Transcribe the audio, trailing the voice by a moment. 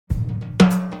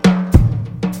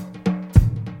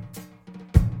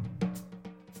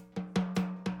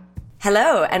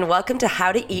Hello, and welcome to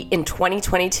How to Eat in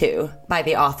 2022 by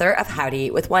the author of How to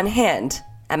Eat with One Hand,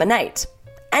 Emma Knight.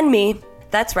 And me.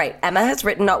 That's right, Emma has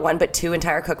written not one but two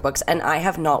entire cookbooks, and I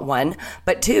have not one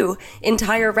but two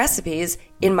entire recipes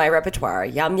in my repertoire.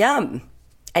 Yum, yum.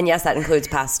 And yes, that includes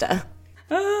pasta.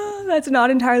 That's not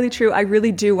entirely true. I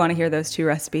really do want to hear those two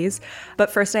recipes. But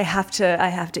first I have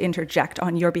to interject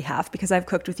on your behalf because I've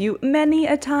cooked with you many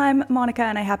a time, Monica,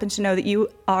 and I happen to know that you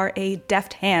are a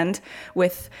deft hand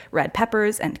with red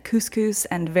peppers and couscous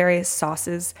and various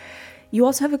sauces. You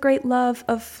also have a great love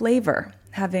of flavor,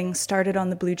 having started on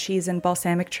the blue cheese and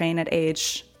balsamic train at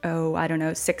age,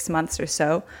 6 months or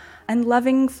so. And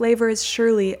loving flavor is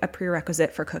surely a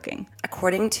prerequisite for cooking.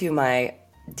 According to my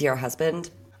dear husband,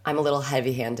 I'm a little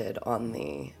heavy-handed on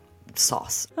the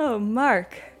sauce. Oh,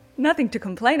 Mark. Nothing to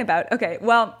complain about. Okay,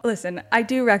 well, listen, I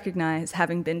do recognize,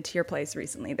 having been to your place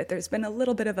recently, that there's been a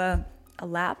little bit of a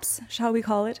lapse, shall we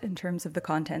call it, in terms of the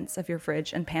contents of your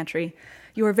fridge and pantry.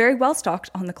 You are very well stocked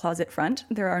on the closet front.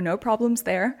 There are no problems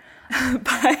there.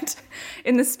 But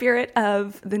in the spirit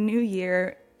of the new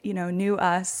year, new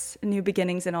us, new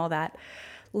beginnings and all that,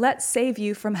 let's save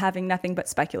you from having nothing but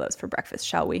speculoos for breakfast,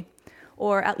 shall we?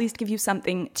 Or at least give you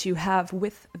something to have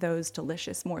with those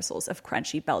delicious morsels of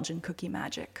crunchy Belgian cookie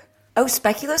magic. Oh,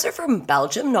 speculoos are from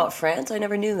Belgium, not France? I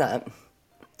never knew that.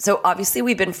 So obviously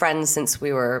we've been friends since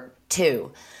we were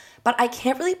 2, but I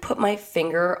can't really put my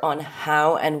finger on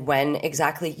how and when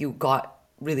exactly you got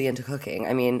really into cooking.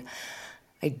 I mean,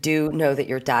 I do know that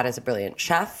your dad is a brilliant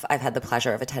chef. I've had the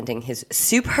pleasure of attending his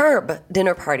superb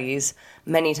dinner parties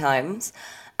many times.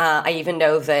 I even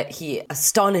know that he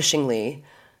astonishingly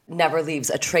never leaves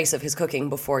a trace of his cooking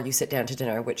before you sit down to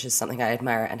dinner, which is something I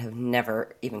admire and have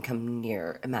never even come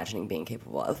near imagining being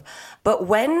capable of. But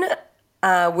when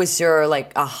was your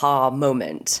aha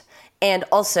moment? And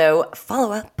also,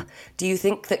 follow up, do you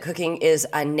think that cooking is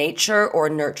a nature or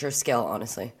nurture skill,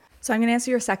 honestly? So I'm going to answer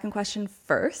your second question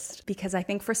first, because I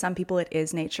think for some people it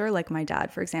is nature, like my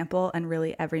dad, for example, and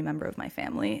really every member of my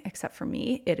family, except for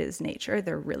me, it is nature.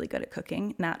 They're really good at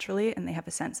cooking naturally, and they have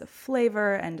a sense of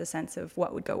flavor and a sense of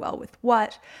what would go well with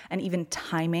what, and even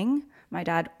timing. My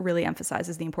dad really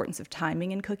emphasizes the importance of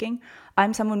timing in cooking.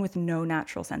 I'm someone with no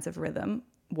natural sense of rhythm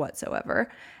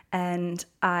whatsoever. And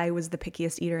I was the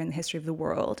pickiest eater in the history of the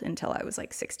world until I was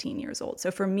 16 years old. So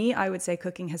for me, I would say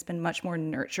cooking has been much more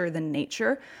nurture than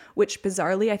nature, which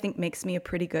bizarrely I think makes me a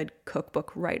pretty good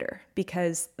cookbook writer,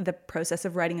 because the process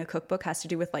of writing a cookbook has to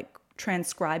do with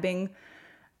transcribing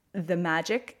the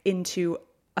magic into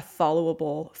a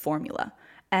followable formula.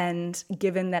 And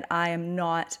given that I am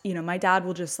not, my dad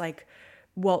will just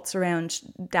waltz around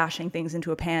dashing things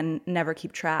into a pan, never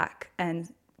keep track,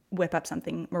 and whip up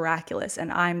something miraculous,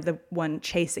 and I'm the one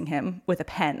chasing him with a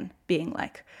pen being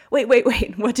like, wait,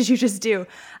 what did you just do?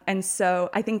 And so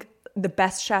I think the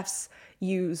best chefs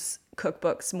use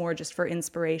cookbooks more just for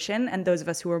inspiration, and those of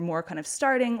us who are more kind of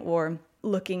starting or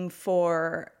looking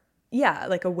for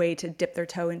a way to dip their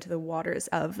toe into the waters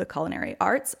of the culinary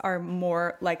arts are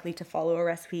more likely to follow a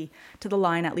recipe to the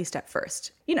line, at least at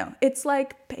first. It's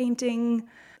like painting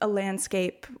a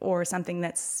landscape or something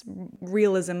that's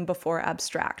realism before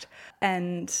abstract.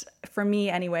 And for me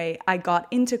anyway, I got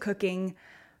into cooking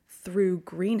through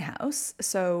Greenhouse.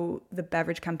 So the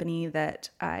beverage company that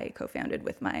I co-founded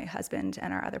with my husband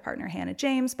and our other partner, Hannah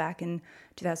James, back in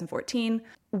 2014,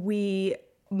 we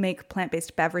make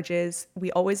plant-based beverages.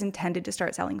 We always intended to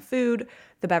start selling food.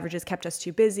 The beverages kept us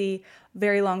too busy.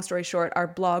 Very long story short, our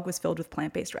blog was filled with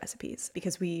plant-based recipes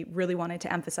because we really wanted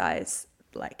to emphasize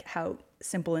how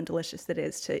simple and delicious it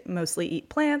is to mostly eat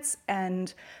plants.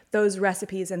 And those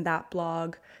recipes and that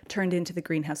blog turned into the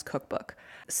Greenhouse cookbook.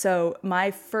 So my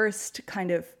first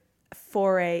kind of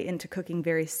foray into cooking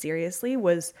very seriously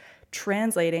was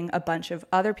translating a bunch of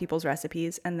other people's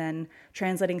recipes and then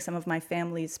translating some of my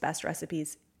family's best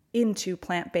recipes into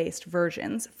plant-based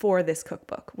versions for this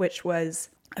cookbook, which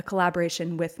was a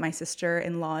collaboration with my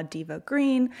sister-in-law, Diva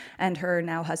Green, and her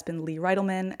now husband, Lee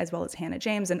Reitelman, as well as Hannah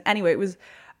James. And anyway, it was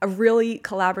a really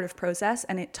collaborative process,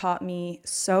 and it taught me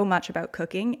so much about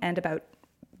cooking and about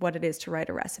what it is to write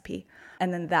a recipe.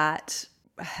 And then that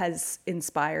has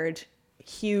inspired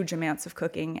huge amounts of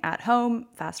cooking at home.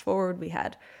 Fast forward, we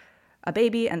had a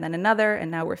baby and then another, and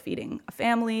now we're feeding a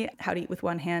family. How to Eat with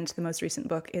One Hand, the most recent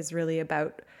book, is really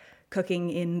about cooking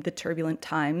in the turbulent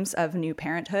times of new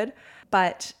parenthood.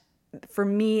 But for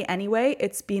me anyway,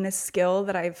 it's been a skill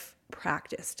that I've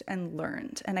practiced and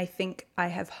learned. And I think I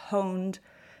have honed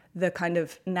the kind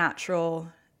of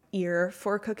natural ear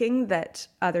for cooking that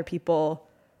other people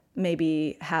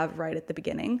maybe have right at the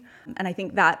beginning. And I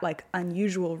think that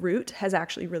unusual route has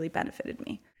actually really benefited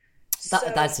me.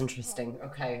 That's interesting.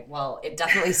 Okay. Well, it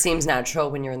definitely seems natural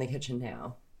when you're in the kitchen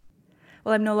now.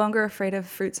 Well, I'm no longer afraid of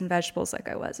fruits and vegetables like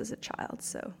I was as a child.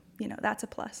 So, that's a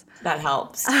plus. That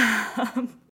helps.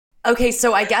 Okay,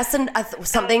 so I guess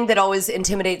something that always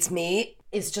intimidates me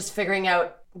is just figuring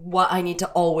out what I need to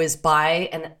always buy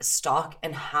and stock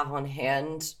and have on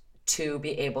hand to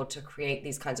be able to create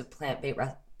these kinds of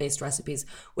plant-based recipes,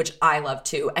 which I love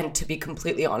too. And to be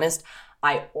completely honest,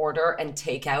 I order and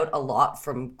take out a lot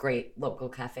from great local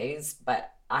cafes,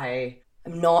 but I'm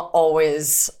not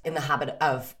always in the habit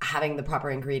of having the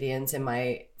proper ingredients in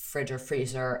my fridge or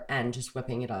freezer and just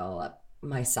whipping it all up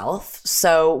myself.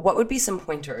 So what would be some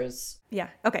pointers? Yeah.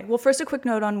 Okay. Well, first, a quick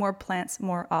note on more plants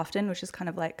more often, which is kind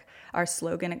of like our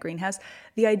slogan at Greenhouse.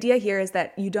 The idea here is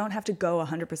that you don't have to go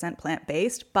 100%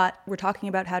 plant-based, but we're talking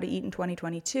about how to eat in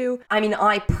 2022. I mean,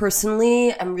 I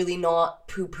personally am really not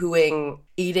poo-pooing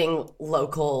eating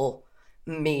local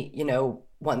meat,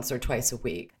 once or twice a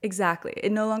week. Exactly.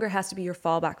 It no longer has to be your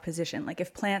fallback position. Like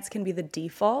if plants can be the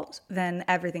default, then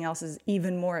everything else is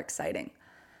even more exciting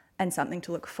and something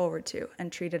to look forward to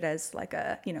and treat it as like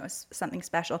something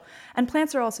special. And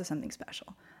plants are also something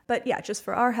special. But yeah, just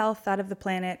for our health, that of the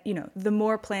planet, the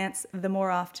more plants, the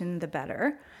more often, the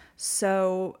better.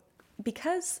 So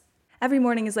because every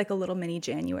morning is like a little mini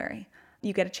January,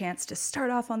 you get a chance to start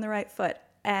off on the right foot.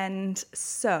 And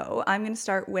so I'm going to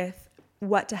start with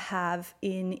what to have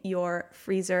in your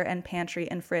freezer and pantry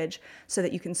and fridge so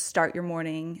that you can start your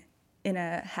morning in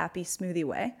a happy smoothie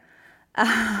way.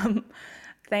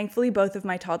 Thankfully, both of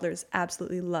my toddlers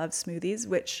absolutely love smoothies,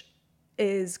 which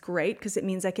is great because it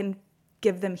means I can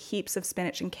give them heaps of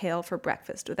spinach and kale for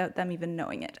breakfast without them even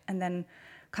knowing it, and then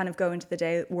kind of go into the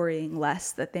day worrying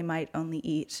less that they might only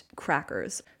eat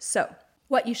crackers. So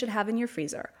what you should have in your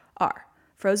freezer are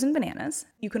frozen bananas.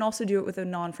 You can also do it with a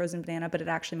non-frozen banana, but it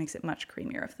actually makes it much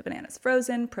creamier if the banana's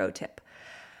frozen. Pro tip.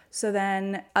 So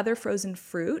then other frozen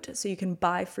fruit. So you can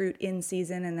buy fruit in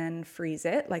season and then freeze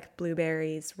it, like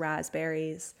blueberries,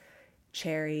 raspberries,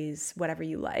 cherries, whatever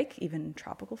you like, even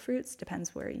tropical fruits,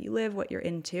 depends where you live, what you're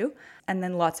into. And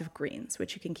then lots of greens,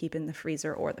 which you can keep in the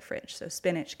freezer or the fridge. So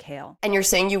spinach, kale. And you're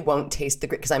saying you won't taste the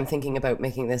greens, because I'm thinking about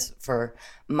making this for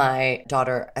my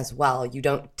daughter as well. You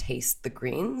don't taste the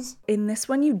greens? In this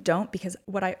one, you don't, because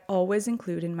what I always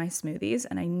include in my smoothies,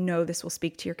 and I know this will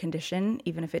speak to your condition,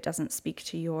 even if it doesn't speak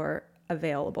to your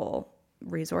available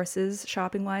resources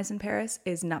shopping wise in Paris,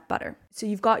 is nut butter. So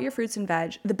you've got your fruits and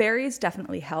veg. The berries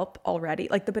definitely help already.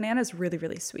 Like the banana is really,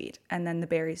 really sweet. And then the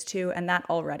berries too. And that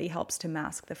already helps to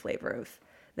mask the flavor of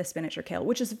the spinach or kale,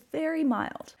 which is very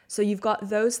mild. So you've got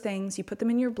those things. You put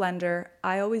them in your blender.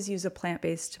 I always use a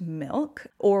plant-based milk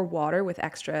or water with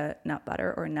extra nut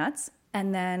butter or nuts.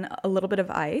 And then a little bit of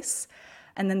ice.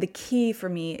 And then the key for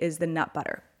me is the nut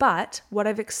butter. But what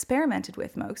I've experimented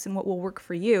with, Mokes, and what will work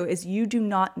for you is you do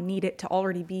not need it to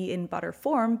already be in butter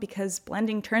form because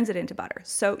blending turns it into butter.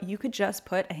 So you could just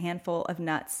put a handful of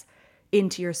nuts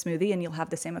into your smoothie and you'll have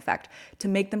the same effect. To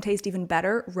make them taste even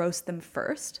better, roast them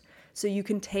first. So you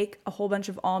can take a whole bunch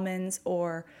of almonds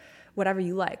or whatever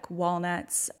you like,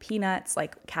 walnuts, peanuts,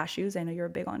 like cashews. I know you're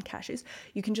big on cashews.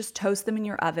 You can just toast them in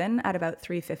your oven at about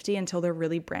 350 until they're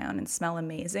really brown and smell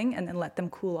amazing, and then let them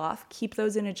cool off. Keep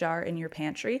those in a jar in your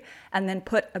pantry, and then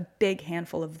put a big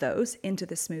handful of those into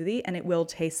the smoothie, and it will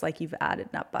taste like you've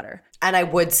added nut butter. And I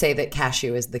would say that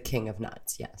cashew is the king of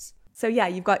nuts, yes. So yeah,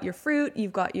 you've got your fruit,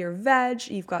 you've got your veg,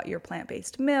 you've got your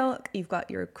plant-based milk, you've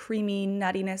got your creamy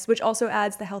nuttiness, which also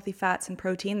adds the healthy fats and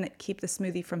protein that keep the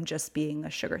smoothie from just being a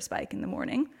sugar spike in the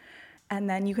morning. And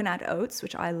then you can add oats,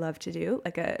 which I love to do,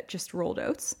 like just rolled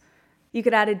oats. You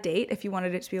could add a date if you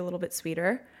wanted it to be a little bit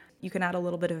sweeter. You can add a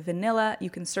little bit of vanilla.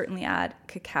 You can certainly add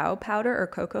cacao powder or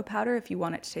cocoa powder if you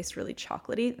want it to taste really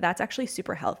chocolatey. That's actually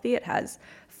super healthy. It has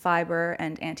fiber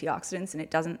and antioxidants, and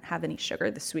it doesn't have any sugar.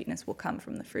 The sweetness will come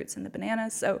from the fruits and the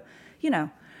bananas. So,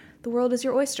 the world is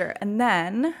your oyster. And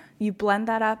then you blend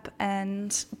that up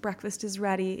and breakfast is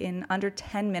ready in under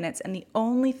 10 minutes. And the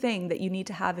only thing that you need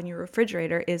to have in your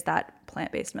refrigerator is that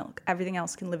plant-based milk. Everything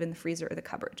else can live in the freezer or the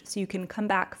cupboard. So you can come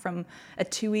back from a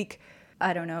 2-week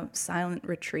silent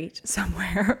retreat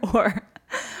somewhere or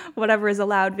whatever is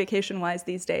allowed vacation-wise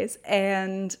these days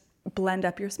and blend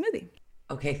up your smoothie.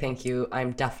 Okay, thank you.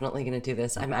 I'm definitely going to do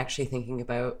this. I'm actually thinking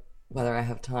about whether I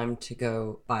have time to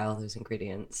go buy all those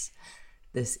ingredients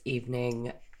this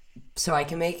evening so I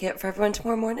can make it for everyone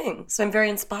tomorrow morning. So I'm very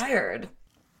inspired.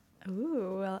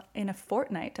 Ooh, well, in a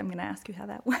fortnight, I'm going to ask you how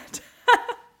that went.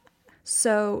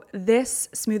 So this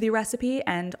smoothie recipe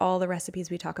and all the recipes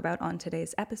we talk about on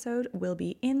today's episode will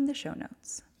be in the show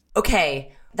notes.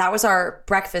 Okay, that was our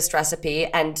breakfast recipe.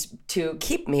 And to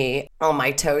keep me on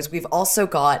my toes, we've also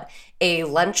got a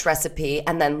lunch recipe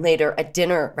and then later a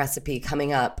dinner recipe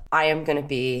coming up. I am going to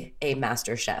be a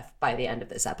master chef by the end of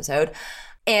this episode.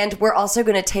 And we're also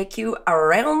going to take you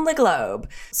around the globe.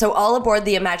 So all aboard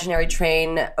the imaginary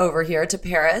train over here to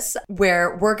Paris,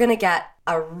 where we're going to get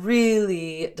a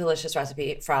really delicious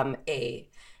recipe from a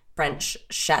French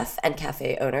chef and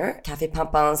cafe owner, Café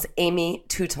Pimpin's Amy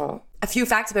Touton. A few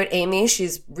facts about Amy.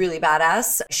 She's really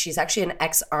badass. She's actually an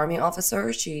ex-army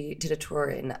officer. She did a tour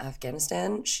in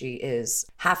Afghanistan. She is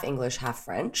half English, half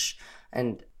French,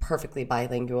 and perfectly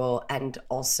bilingual. And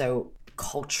also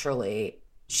culturally,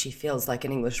 she feels like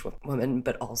an English woman,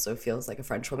 but also feels like a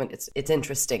French woman. It's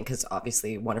interesting because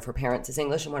obviously one of her parents is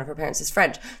English and one of her parents is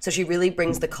French. So she really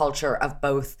brings the culture of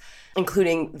both,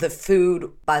 including the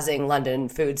food buzzing London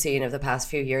food scene of the past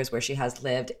few years where she has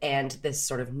lived, and this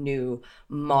sort of new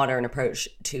modern approach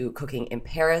to cooking in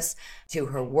Paris to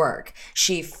her work.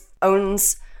 She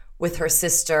owns with her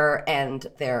sister and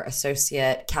their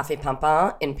associate Café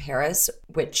Pimpin in Paris,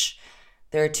 which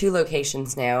there are 2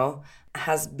 locations now,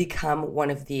 has become one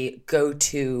of the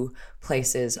go-to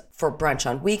places for brunch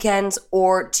on weekends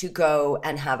or to go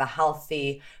and have a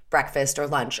healthy breakfast or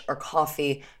lunch or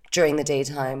coffee during the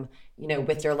daytime, you know,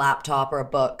 with your laptop or a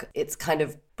book. It's kind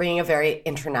of bringing a very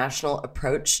international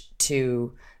approach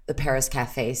to the Paris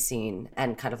cafe scene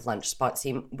and kind of lunch spot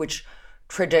scene, which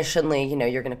traditionally, you know,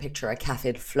 you're going to picture a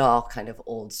Café de Flore, kind of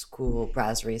old school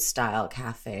brasserie style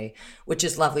cafe, which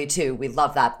is lovely too. We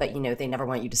love that. But, you know, they never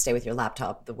want you to stay with your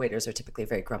laptop. The waiters are typically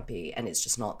very grumpy and it's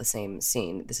just not the same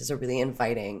scene. This is a really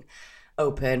inviting,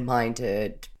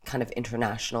 open-minded, kind of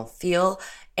international feel.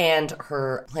 And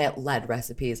her plant-led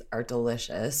recipes are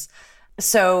delicious.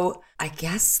 So I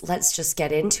guess let's just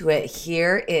get into it.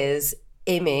 Here is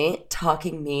Amy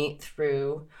talking me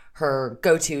through her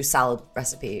go-to salad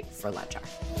recipe for lunch hour.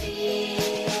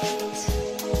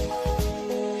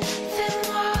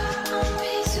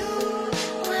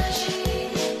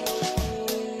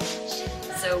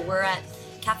 So we're at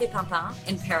Café Pimpin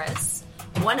in Paris,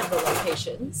 one of the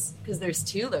locations, because there's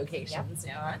 2 locations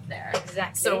now, aren't there?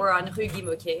 Exactly. So we're on Rue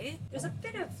Guy-Moquet. There's a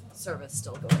bit of service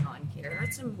still going on here.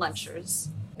 Some lunchers.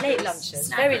 Late lunches,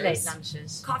 Snackers, very late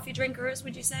lunches. Coffee drinkers,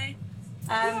 would you say?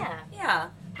 Yeah.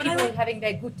 But People having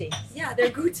their goûter. Yeah, they're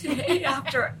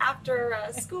goûter after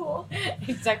school.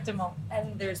 Exactement.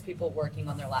 And there's people working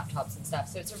on their laptops and stuff.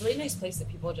 So it's a really nice place that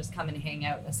people just come and hang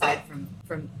out aside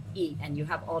from eat. And you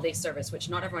have all-day service, which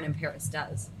not everyone in Paris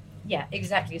does. Yeah,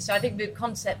 exactly. So I think the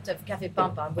concept of Café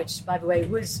Pimpin, which, by the way,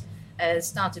 was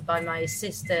started by my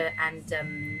sister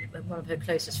and one of her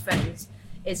closest friends,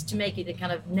 is to make it a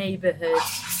kind of neighborhood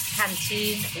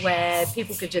canteen where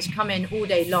people could just come in all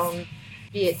day long,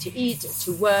 be it to eat,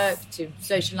 to work, to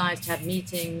socialize, to have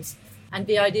meetings. And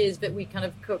the idea is that we kind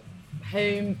of cook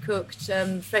home-cooked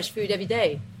fresh food every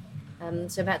day.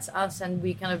 So that's us, and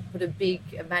we kind of put a big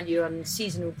value on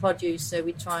seasonal produce, so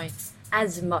we try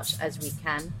as much as we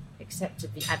can, except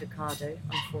the avocado,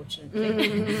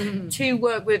 unfortunately, to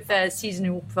work with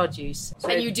seasonal produce. So,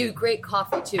 and you do great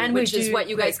coffee too, and which is what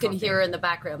you guys can coffee. hear in the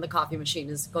background. The coffee machine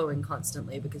is going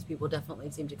constantly because people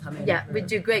definitely seem to come in. Yeah, we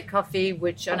do great coffee,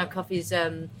 which on our coffees,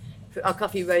 our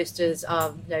coffee roasters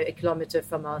are a kilometre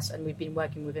from us, and we've been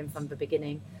working with him from the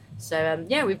beginning. So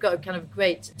we've got a kind of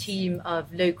great team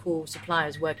of local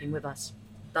suppliers working with us.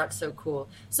 That's so cool.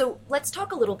 So let's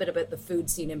talk a little bit about the food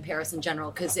scene in Paris in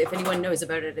general, because if anyone knows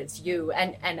about it, it's you.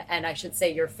 And I should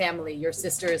say your family. Your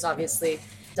sister is obviously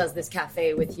does this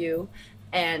cafe with you,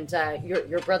 and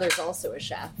your brother's also a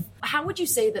chef. How would you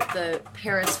say that the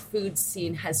Paris food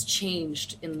scene has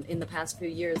changed in the past few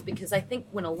years? Because I think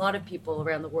when a lot of people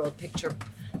around the world picture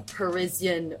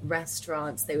Parisian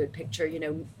restaurants, they would picture,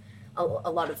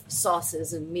 a lot of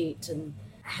sauces and meat and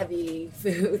heavy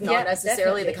food, not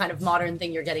necessarily the kind of modern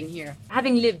thing you're getting here.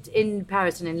 Having lived in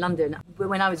Paris and in London,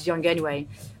 when I was young anyway,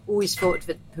 always thought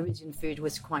that Parisian food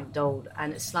was quite dull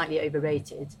and slightly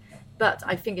overrated. But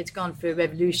I think it's gone through a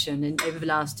revolution over the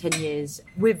last 10 years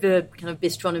with the kind of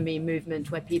bistronomy movement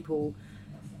where people,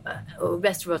 or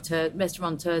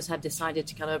restaurateurs have decided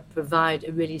to kind of provide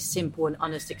a really simple and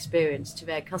honest experience to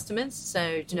their customers.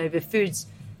 So, the food's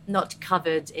not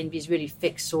covered in these really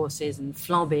thick sauces and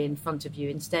flambé in front of you.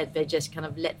 Instead, they just kind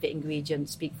of let the ingredient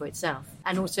speak for itself.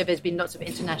 And also there's been lots of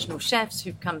international chefs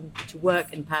who've come to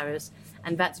work in Paris,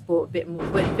 and that's brought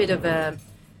a bit of a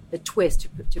twist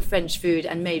to French food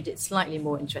and made it slightly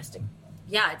more interesting.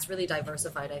 Yeah, it's really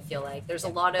diversified, I feel like. There's a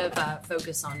lot of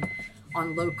focus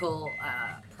on local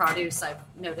produce, I've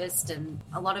noticed, and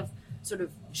a lot of sort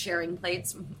of sharing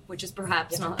plates, which is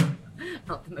perhaps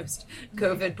not the most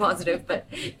COVID positive, but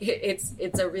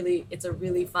it's a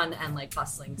really fun and like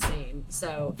bustling scene.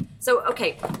 So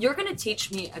okay, you're gonna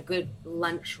teach me a good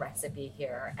lunch recipe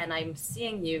here, and I'm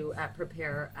seeing you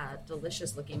prepare a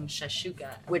delicious looking shashuka,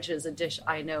 which is a dish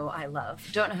I know I love.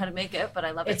 Don't know how to make it, but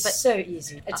I love it. It's so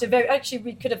easy. It's actually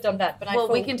we could have done that, but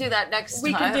we can do that next time.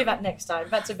 We can do that next time.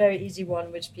 That's a very easy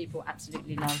one, which people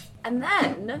absolutely love. And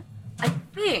then I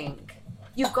think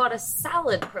you've got a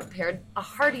salad prepared, a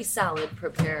hearty salad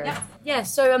prepared. Yeah.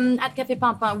 So at Café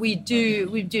Pimpin, we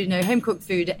do home cooked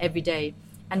food every day,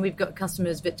 and we've got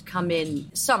customers that come in,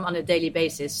 some on a daily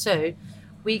basis. So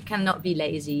we cannot be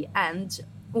lazy, and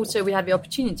also we have the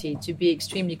opportunity to be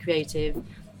extremely creative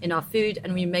in our food,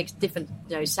 and we make different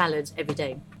salads every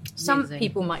day. Some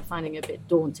people might find it a bit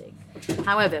daunting.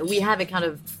 However, we have a kind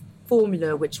of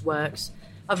formula which works.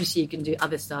 Obviously, you can do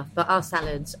other stuff, but our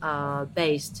salads are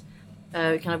based.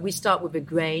 We start with a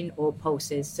grain or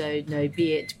pulses, so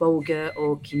be it bulgur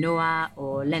or quinoa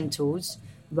or lentils,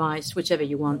 rice, whichever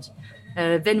you want.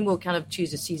 Then we'll kind of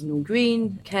choose a seasonal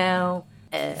green, kale,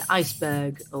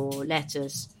 iceberg or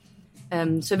lettuce.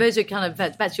 So those are kind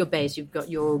of that's your base. You've got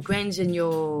your grains in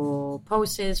your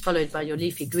pulses, followed by your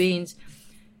leafy greens.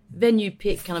 Then you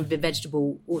pick kind of the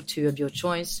vegetable or two of your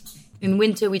choice. In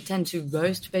winter, we tend to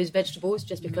roast those vegetables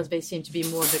just because they seem to be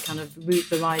more of a kind of root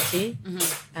variety,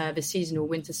 the seasonal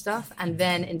winter stuff. And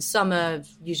then in summer,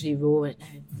 usually raw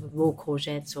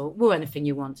courgettes or raw anything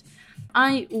you want.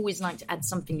 I always like to add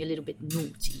something a little bit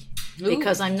naughty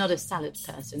because I'm not a salad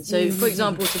person. So, for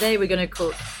example, today we're going to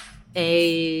cook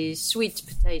a sweet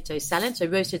potato salad, so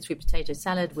roasted sweet potato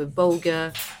salad with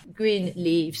bulgur, green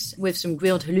leaves with some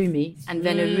grilled halloumi, and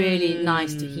then a really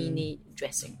nice tahini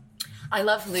dressing. I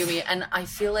love halloumi, and I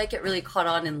feel like it really caught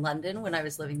on in London when I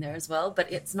was living there as well,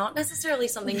 but it's not necessarily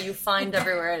something you find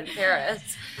everywhere in Paris.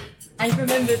 I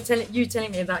remember you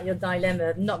telling me about your dilemma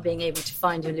of not being able to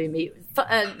find halloumi.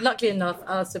 Luckily enough,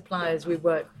 our suppliers we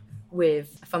work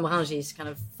with from Rungis kind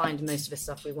of find most of the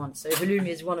stuff we want. So halloumi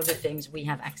is one of the things we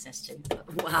have access to.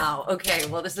 Wow. Okay.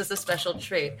 Well, this is a special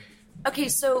treat. Okay,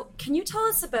 so can you tell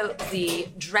us about the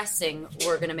dressing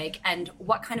we're going to make and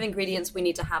what kind of ingredients we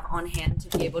need to have on hand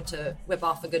to be able to whip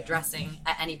off a good dressing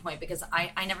at any point? Because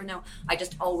I never know. I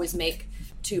just always make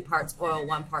 2 parts oil,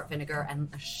 1 part vinegar, and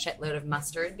a shitload of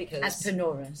mustard because... As per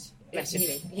Nora's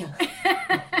recipe. Yeah.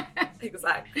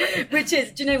 Exactly. Which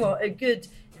is, do you know what? A good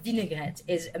vinaigrette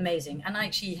is amazing. And I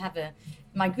actually have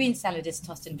my green salad is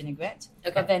tossed in vinaigrette.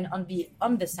 Okay. But then on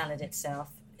the salad itself,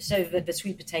 so the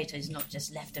sweet potato is not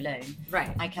just left alone.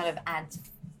 Right. I kind of add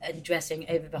a dressing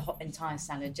over the entire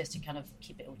salad just to kind of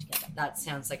keep it all together. That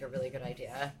sounds like a really good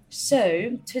idea.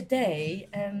 So today,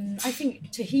 I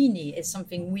think tahini is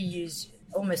something we use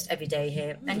almost every day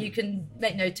here. And you can,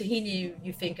 tahini,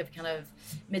 you think of kind of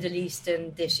Middle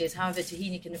Eastern dishes. However,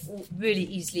 tahini can really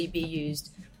easily be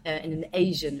used in an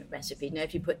Asian recipe. Now,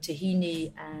 if you put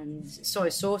tahini and soy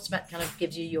sauce, that kind of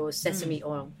gives you your sesame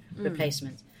oil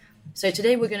replacement. So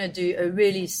today we're going to do a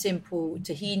really simple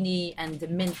tahini and the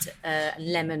mint and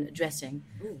lemon dressing.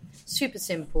 Ooh. Super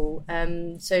simple.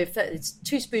 So it's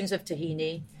 2 spoons of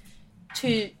tahini,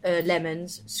 2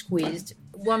 lemons squeezed,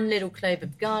 1 little clove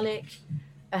of garlic,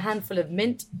 a handful of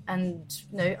mint, and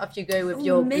after you go with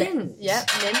your mint.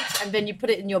 Mint, and then you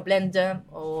put it in your blender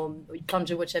or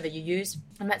plunger, whichever you use,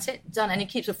 and that's it, done. And it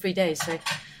keeps for 3 days. So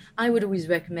I would always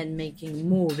recommend making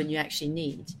more than you actually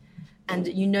need. And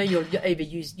you'll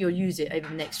use it over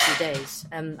the next few days.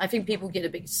 I think people get a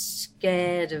bit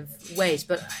scared of waste,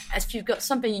 but if you've got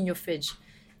something in your fridge,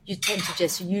 you tend to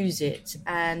just use it,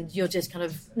 and you're just kind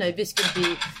of, this could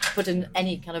be put in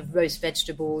any kind of roast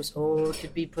vegetables, or it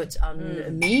could be put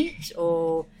on meat,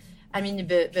 or,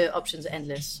 the options are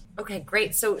endless. Okay,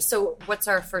 great. So what's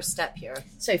our first step here?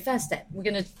 So first step, we're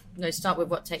going to start with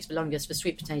what takes the longest for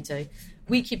sweet potato.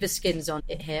 We keep the skins on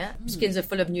it here. Skins are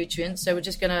full of nutrients, so we're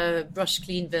just going to brush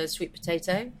clean the sweet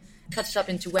potato, cut it up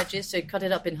into wedges, so cut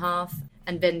it up in half,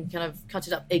 and then kind of cut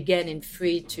it up again in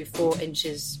 3 to 4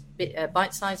 inches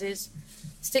bite sizes.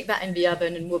 Stick that in the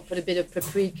oven, and we'll put a bit of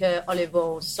paprika, olive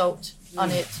oil, salt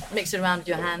on it, mix it around with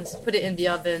your hands, put it in the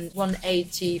oven,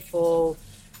 180 for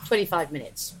 25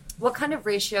 minutes. What kind of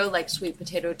ratio, like sweet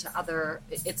potato to other?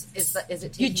 Is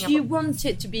it taking? You want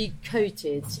it to be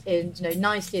coated in,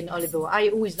 nicely in olive oil. I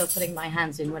always love putting my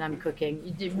hands in when I'm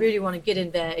cooking. You really want to get in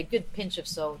there a good pinch of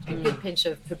salt, a good pinch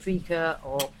of paprika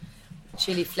or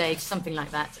chili flakes, something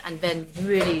like that, and then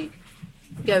really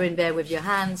go in there with your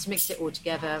hands, mix it all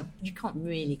together. You can't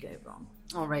really go wrong.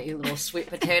 All right, you little sweet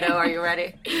potato. Are you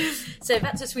ready? So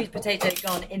that's a sweet potato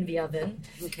gone in the oven.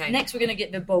 Okay. Next, we're going to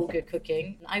get the bulgur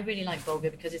cooking. I really like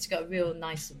bulgur because it's got a real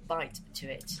nice bite to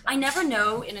it. I never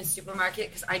know in a supermarket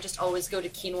because I just always go to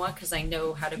quinoa because I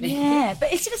know how to make it. Yeah,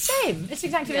 but it's the same. It's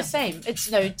exactly the same. It's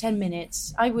 10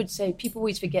 minutes. I would say people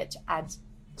always forget to add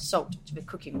salt to the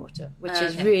cooking water, which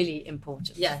is really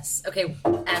important. Yes. Okay.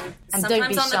 And don't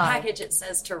sometimes be on the shy. package it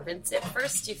says to rinse it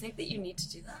first. Do you think that you need to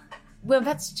do that? Well,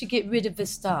 that's to get rid of the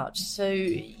starch. So,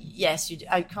 yes,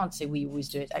 I can't say we always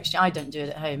do it. Actually, I don't do it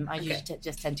at home. I usually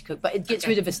just tend to cook. But it gets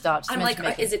rid of the starch. I'm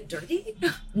like, is it dirty?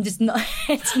 It's not.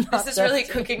 It's not. This is really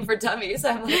cooking for dummies.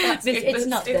 I'm like, it's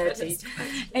not dirty.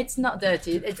 It's not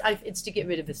dirty. It's to get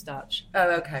rid of the starch.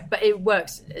 Oh, okay. But it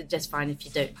works just fine if you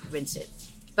don't rinse it.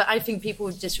 But I think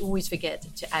people just always forget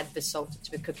to add the salt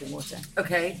to the cooking water.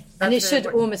 Okay. And it should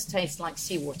almost taste like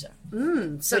seawater.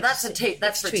 So that's a taste.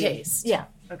 That's for extreme. taste. Yeah.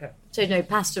 Okay. So,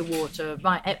 pasta water,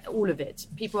 right, all of it.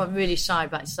 People are really shy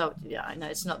about salt. Yeah, I know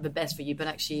it's not the best for you, but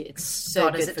actually it's so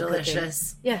God, good is it for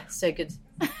delicious? Cooking. Yeah, so good.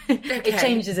 It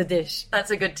changes a dish.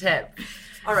 That's a good tip.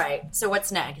 All right, so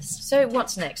what's next? So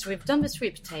what's next? We've done the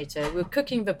sweet potato, we're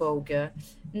cooking the bulgur,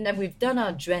 and then we've done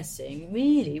our dressing.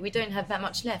 Really, we don't have that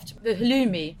much left. The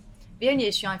halloumi, the only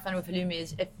issue I find with halloumi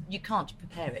is if you can't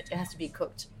prepare it. It has to be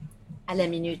cooked à la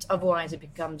minute, otherwise it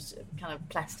becomes kind of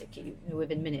plasticky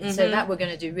within minutes. So that we're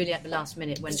going to do really at the last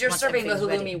minute when you're serving the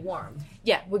halloumi ready. warm.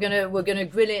 Yeah, we're gonna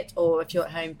grill it, or if you're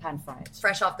at home, pan fry it.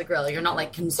 Fresh off the grill. You're not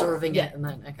like conserving it and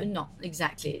then Not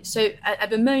exactly. So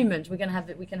at the moment we can have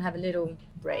a little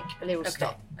break, a little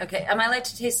stop. Okay. Am I allowed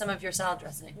to taste some of your salad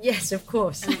dressing? Yes, of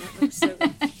course. So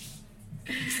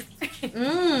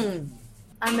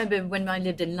I remember when I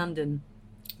lived in London,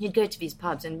 you'd go to these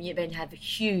pubs and they'd have a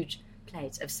huge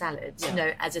plate of salads,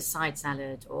 as a side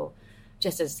salad or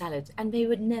just as a salad, and they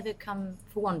would never come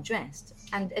for one dressed.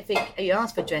 And if you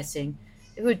ask for dressing,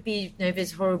 it would be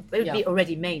this horrible. It would be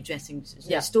already made dressing,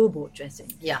 store-bought dressing.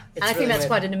 Yeah, and I think that's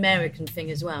quite an American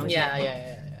thing as well.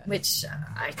 Yeah. Which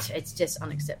it's just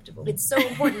unacceptable. It's so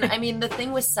important. I mean, the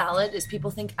thing with salad is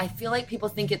I feel like people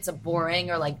think it's a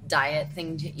boring or like diet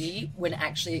thing to eat when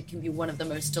actually it can be one of the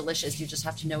most delicious. You just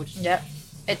have to know.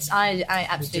 I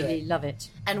absolutely love it.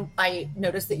 And I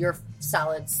noticed that your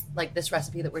salads, like this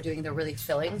recipe that we're doing, they're really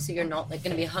filling, so you're not like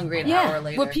going to be hungry an hour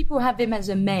later. Well, people have them as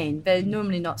a main. They're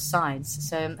normally not sides.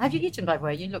 So, have you eaten, by the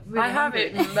way? You look really hungry. I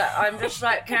have eaten, but I'm just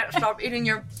like, can't stop eating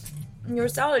your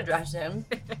salad dressing.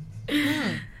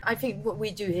 I think what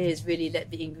we do here is really let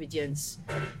the ingredients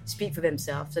speak for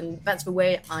themselves, and that's the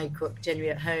way I cook generally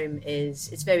at home.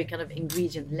 It's very kind of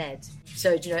ingredient led.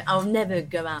 So I'll rarely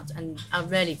go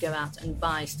out and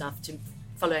buy stuff to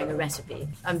following a recipe.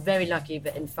 I'm very lucky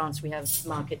that in France we have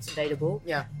markets available.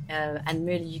 Yeah. And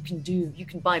really you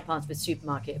can buy parts of the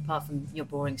supermarket apart from your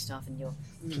boring stuff and your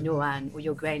quinoa or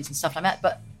your grains and stuff like that.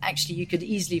 But actually you could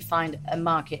easily find a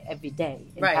market every day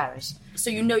in Paris. So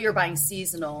you're buying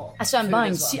seasonal. So I'm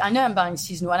buying. I know I'm buying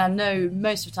seasonal, and I know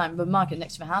most of the time the market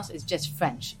next to the house is just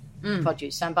French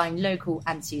produce. So I'm buying local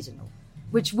and seasonal,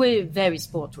 which we're very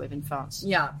sport with in France.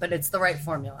 Yeah, but it's the right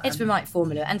formula. It's the right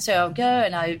formula. And so I'll go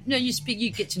and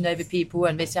you get to know the people,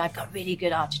 and they say, I've got really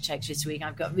good artichokes this week.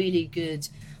 I've got really good,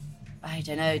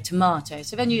 tomatoes.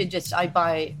 So then I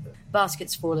buy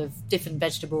baskets full of different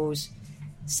vegetables.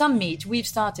 Some meat. We've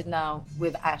started now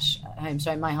with Ash at home,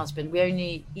 sorry, my husband. We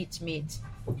only eat meat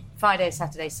Friday,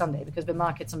 Saturday, Sunday, because the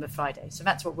market's on the Friday. So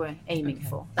that's what we're aiming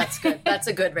for. That's good. That's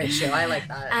a good ratio. I like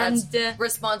that. And that's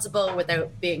responsible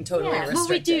without being totally restricted. Well,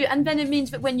 we do. And then it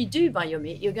means that when you do buy your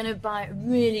meat, you're going to buy a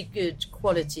really good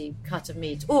quality cut of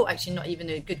meat. Or actually not even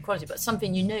a good quality, but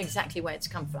something you know exactly where it's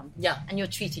come from. Yeah. And you're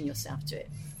treating yourself to it.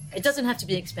 It doesn't have to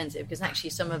be expensive, because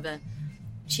actually some of the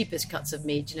cheapest cuts of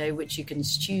meat, which you can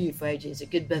stew for ages, a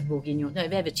good bœuf bourguignon. No,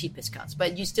 they're the cheapest cuts,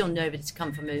 but you still know that it's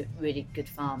come from a really good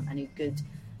farm and a good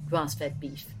grass-fed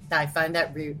beef. I find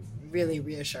that really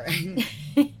reassuring.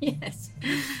 Yes.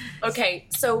 Okay,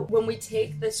 so when we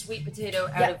take the sweet potato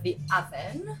out of the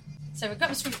oven... So we've got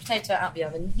the sweet potato out of the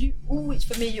oven. You always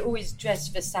dress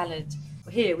the salad.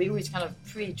 Here, we always kind of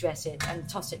pre-dress it and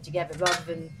toss it together rather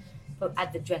than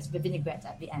add the vinaigrette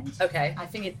at the end. Okay. I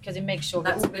think because it makes sure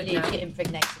that all really get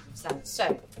impregnated with salad.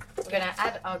 So we're going to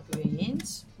add our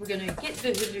greens. We're going to get the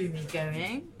halloumi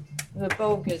going. The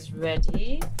bulgur's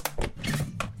ready.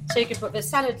 So you can put the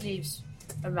salad leaves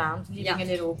around, leaving a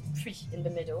little pre in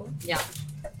the middle. Yeah.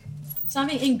 So I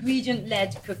think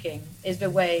ingredient-led cooking is the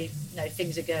way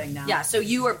things are going now. Yeah, so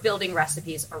you are building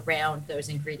recipes around those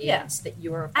ingredients that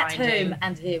you are finding. At home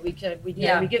and here, we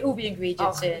get all the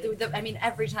ingredients in. I mean,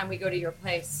 every time we go to your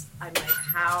place, I'm like,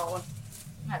 how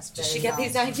Does she get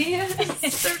these ideas?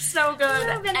 They're so good.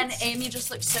 And Amy just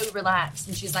looks so relaxed,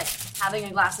 and she's like having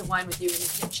a glass of wine with you in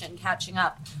the kitchen, catching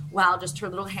up, while just her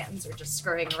little hands are just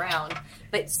scurrying around.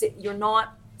 But you're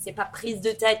not, c'est pas prise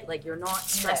de tête, like you're not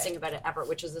stressing about it ever,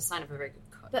 which is a sign of a very good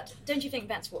cook. But don't you think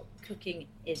that's what cooking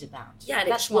is about? Yeah,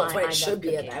 that's what it should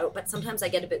be about. But sometimes I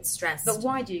get a bit stressed. But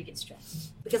why do you get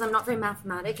stressed? Because I'm not very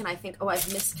mathematic, and I think,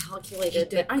 I've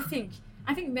miscalculated.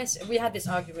 I think we had this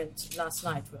argument last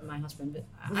night with my husband, but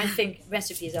I think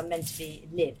recipes are meant to be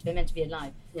lived. They're meant to be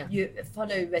alive. Yeah. You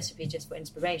follow recipe just for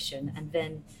inspiration, and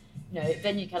then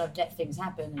you kind of let things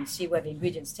happen and see where the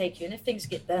ingredients take you. And if things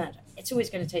get burnt, it's always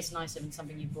going to taste nicer than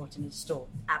something you bought in a store.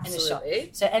 Absolutely. In a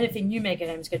shop. So anything you make at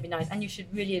home is going to be nice, and you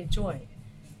should really enjoy.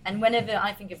 And whenever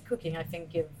I think of cooking, I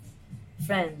think of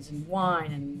friends and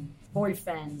wine and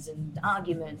boyfriends and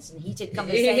arguments and heated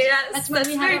conversations. Yes, that's when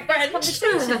we have our best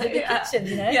conversations in the kitchen,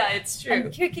 Yeah, it's true.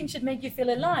 And cooking should make you feel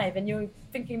alive, and you're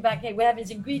thinking back, hey, where have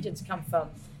these ingredients come from?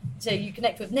 So you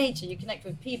connect with nature, you connect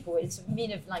with people. It's a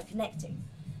mean of like connecting.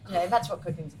 That's what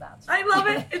cooking's about. I love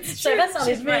it. It's so true. that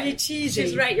sounds really cheesy.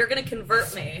 She's right. You're going to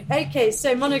convert me. Okay,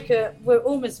 so Monica, we're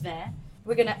almost there.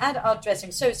 We're going to add our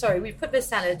dressing. So sorry, we've put the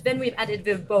salad, then we've added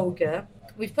the bulgur.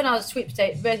 We've put our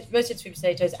roasted sweet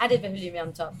potatoes, added the halloumi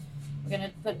on top. We're going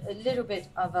to put a little bit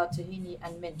of our tahini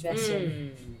and mint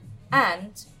dressing.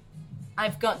 And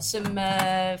I've got some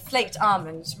flaked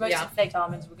almonds, roasted flaked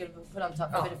almonds we're going to put on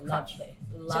top, a bit of crunch.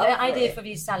 So the idea for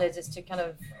these salads is to kind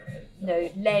of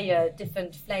layer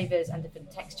different flavors and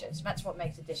different textures. That's what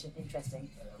makes a dish interesting.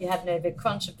 You have the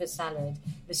crunch of the salad,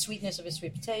 the sweetness of the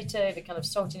sweet potato, the kind of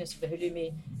saltiness of the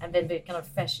halloumi, and then the kind of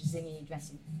fresh zingy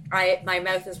dressing. My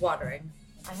mouth is watering.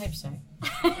 I hope so.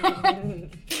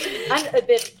 And a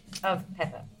bit of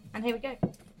pepper. And here we go.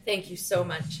 Thank you so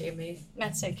much, Amy.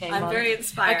 That's okay, I'm Mom. very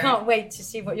inspired. I can't wait to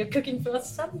see what you're cooking for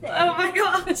us Sunday. Oh my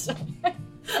God.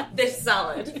 This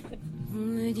salad. On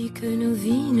me dit que nos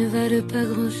vies ne valent pas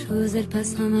grand-chose, elles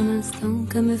passent en un instant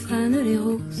comme fanent les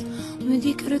roses. On me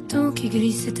dit que le temps qui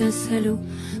glisse est un salaud,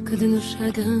 que de nos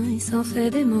chagrins il s'en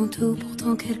fait des manteaux.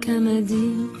 Pourtant quelqu'un m'a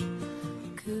dit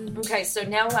que... Okay, so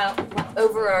now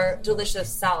over our delicious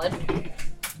salad,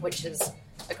 which is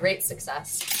a great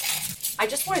success, I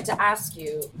just wanted to ask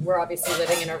you, we're obviously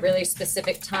living in a really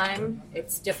specific time.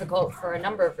 It's difficult for a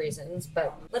number of reasons,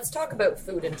 but let's talk about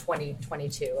food in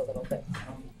 2022 a little bit.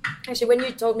 Actually, when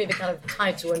you told me the kind of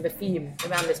title and the theme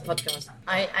around this podcast,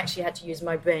 I actually had to use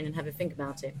my brain and have a think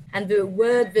about it. And the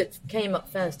word that came up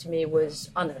first to me was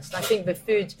honest. I think the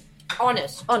food...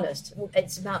 Honest.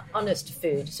 It's about honest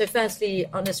food. So firstly,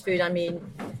 honest food, I mean,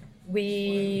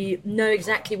 we know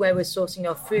exactly where we're sourcing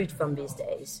our food from these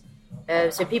days.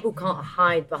 So people can't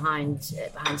hide behind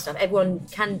stuff. Everyone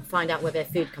can find out where their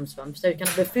food comes from. So kind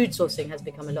of the food sourcing has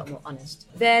become a lot more honest.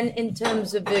 Then in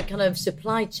terms of the kind of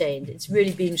supply chain, it's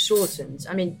really been shortened.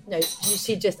 I mean, you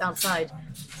see just outside.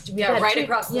 Right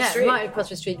across the street. Right across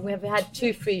the street. We have had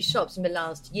 2 free shops in the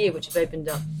last year which have opened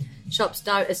up. Shops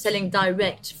selling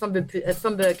direct from the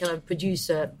kind of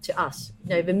producer to us.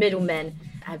 The middlemen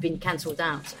have been cancelled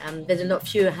out. There's a lot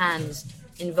fewer hands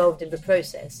involved in the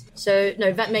process. So,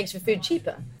 that makes the food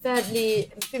cheaper.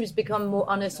 Thirdly, food has become more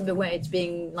honest in the way it's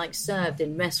being served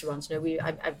in restaurants.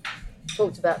 I've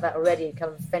talked about that already,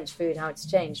 kind of French food, how it's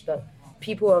changed, but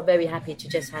people are very happy to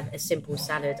just have a simple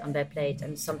salad on their plate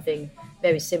and something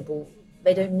very simple.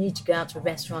 They don't need to go out to a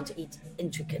restaurant to eat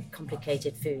intricate,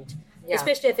 complicated food. Yeah.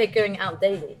 Especially if they're going out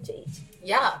daily to eat.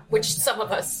 Yeah, which some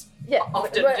of us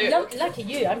often do. Lucky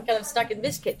you, I'm kind of stuck in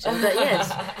this kitchen, but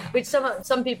yes, which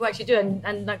some people actually do,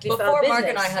 and luckily for our Before business. Mark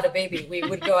and I had a baby, we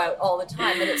would go out all the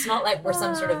time, and it's not like we're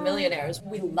some sort of millionaires.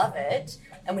 We love it,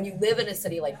 and when you live in a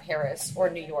city like Paris or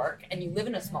New York, and you live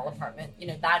in a small apartment,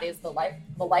 that is the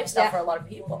lifestyle for a lot of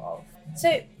people.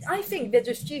 So I think there's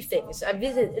a few things.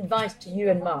 This is advice to you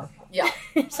and Mark. Yeah,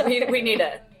 we need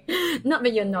it. Not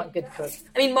that you're not a good cook.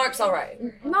 I mean, Mark's all right.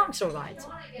 Mark's all right.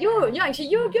 You're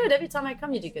good. Every time I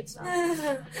come, you do good stuff.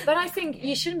 But I think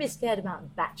you shouldn't be scared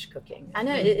about batch cooking. I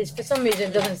know it's for some reason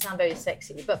it doesn't sound very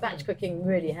sexy, but batch cooking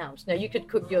really helps. You could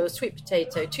cook your 2 sweet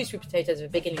potatoes at the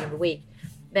beginning of the week.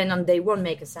 Then on day 1,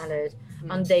 make a salad.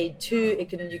 On day 2,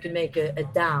 you can make a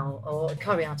dal or a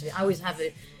curry out of it. I always have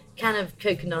a can of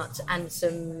coconut and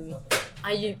some...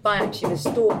 I buy actually the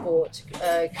store-bought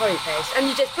curry paste, and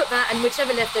you just put that and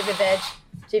whichever leftover veg.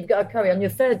 So you've got a curry on your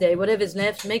 3rd day, whatever's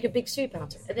left, make a big soup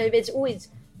out of it. It's always,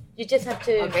 you just have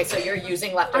to. Okay, so you're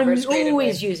using leftovers. I'm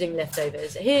always using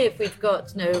leftovers. Here, if we've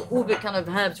got all the kind of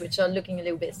herbs which are looking a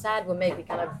little bit sad, we'll maybe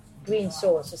kind of green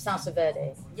sauce, or salsa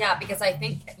verde. Yeah, because I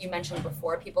think you mentioned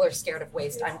before, people are scared of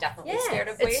waste. I'm definitely scared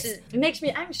of waste. It makes me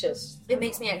anxious. It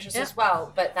makes me anxious as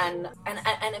well. But then,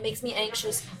 and it makes me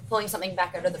anxious pulling something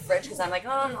back out of the fridge because I'm like, oh,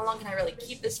 how long can I really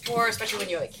keep this for? Especially when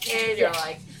you're a kid, you're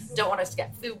like, don't want us to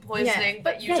get food poisoning. Yeah.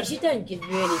 But you don't give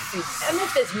really food. I mean,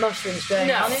 if there's mushrooms growing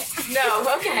on it.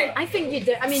 No, okay. I think you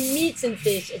do. I mean, meats and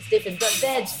fish, it's different. But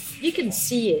veg, you can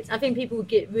see it. I think people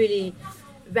get really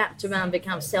wrapped around the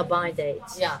kind of sell-by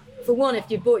dates. Yeah. For one, if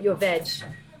you bought your veg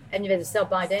and you had a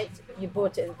sell-by date, you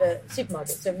bought it in the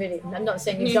supermarket. So really, I'm not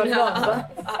saying you've done wrong,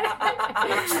 but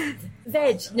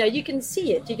veg, no, you can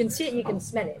see it. You can see it, you can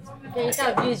smell it. Okay, you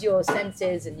kind of use your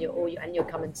senses and your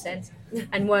common sense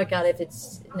and work out if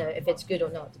it's good or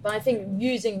not. But I think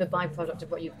using the byproduct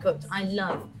of what you've cooked, I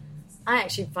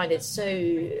actually find it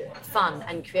so fun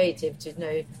and creative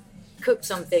to cook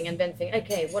something and then think,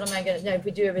 okay, what am I going to know? If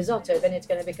we do a risotto, then it's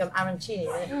going to become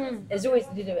arancini. There's always,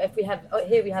 if we have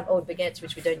old baguettes,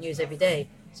 which we don't use every day.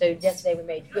 So yesterday we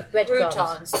made with breadcrumbs.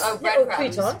 Croutons. Oh,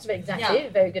 breadcrumbs. Croutons, exactly,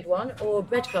 very good one. Or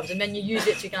breadcrumbs, and then you use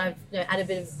it to kind of add a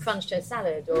bit of crunch to a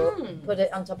salad, or put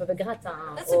it on top of a gratin.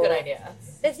 That's a good idea.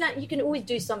 It's like you can always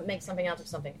make something out of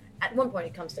something. At one point,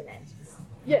 it comes to an end.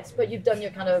 Yes, but you've done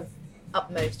your kind of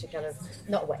utmost to kind of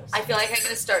not waste. I feel like I'm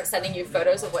going to start sending you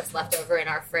photos of what's left over in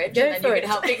our fridge, and then you can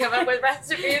help me come up with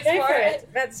recipes for it.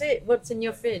 That's it. What's in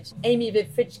your fridge? Amy the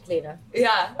fridge cleaner.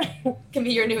 Yeah. Can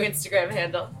be your new Instagram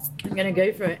handle. I'm going to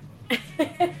go for it.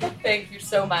 Thank you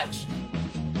so much.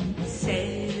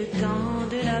 C'est le temps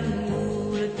de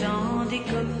l'amour, le temps des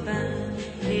copains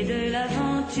et de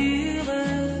l'aventure.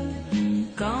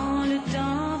 Quand le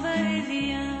temps va et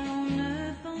vient, on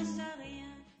ne pense à rien.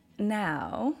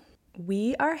 Now,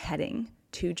 we are heading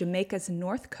to Jamaica's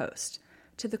north coast,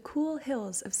 to the cool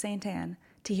hills of St. Anne,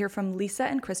 to hear from Lisa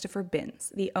and Christopher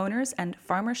Binns, the owners and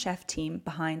farmer chef team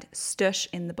behind Stush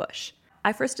in the Bush.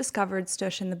 I first discovered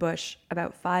Stush in the Bush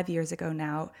about 5 years ago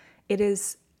now. It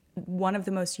is one of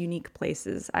the most unique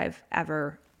places I've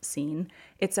ever seen.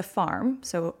 It's a farm,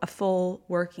 so a full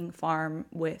working farm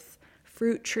with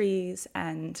fruit trees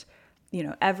and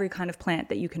every kind of plant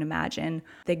that you can imagine.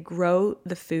 They grow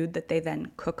the food that they then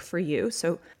cook for you.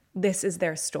 So this is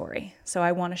their story. So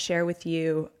I want to share with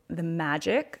you the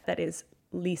magic that is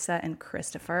Lisa and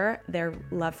Christopher, their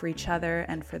love for each other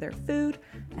and for their food,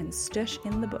 and Stush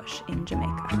in the Bush in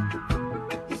Jamaica.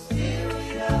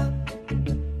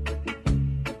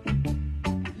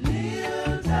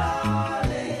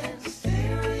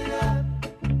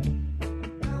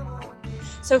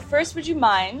 So first, would you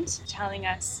mind telling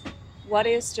us what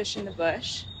is Stush in the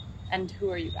Bush and who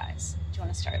are you guys? Do you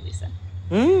want to start, Lisa?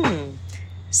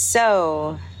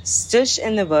 So, Stush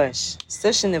in the Bush.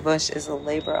 Stush in the Bush is a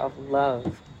labor of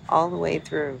love all the way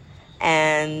through.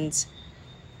 And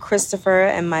Christopher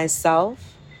and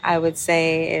myself, I would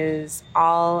say, is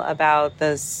all about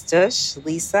the Stush,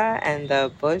 Lisa, and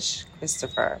the Bush,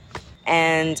 Christopher.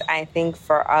 And I think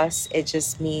for us, it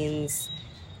just means,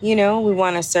 we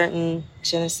want a certain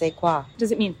je ne sais quoi.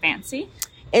 Does it mean fancy?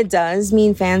 It does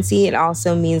mean fancy. It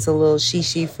also means a little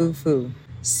shishi foo-foo.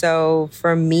 So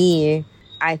for me,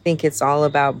 I think it's all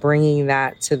about bringing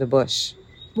that to the bush.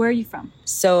 Where are you from?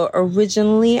 So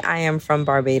originally, I am from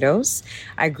Barbados.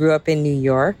 I grew up in New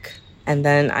York, and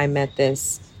then I met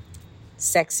this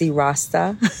sexy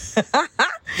Rasta. Where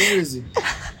is he?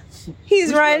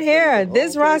 He's right here.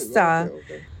 This Rasta.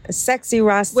 Okay. A sexy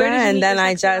Rasta. And then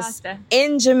I just... Rasta?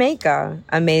 In Jamaica,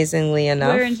 amazingly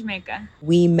enough. Where in Jamaica?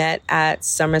 We met at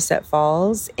Somerset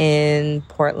Falls in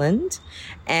Portland.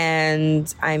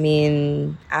 And I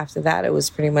mean, after that, it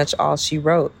was pretty much all she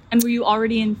wrote. And were you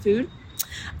already in food?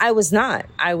 I was not.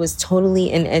 I was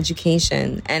totally in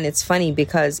education. And it's funny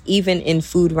because even in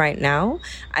food right now,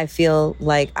 I feel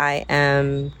like I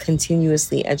am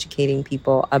continuously educating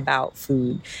people about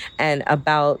food and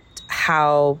about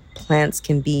how plants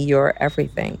can be your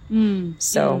everything.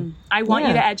 I want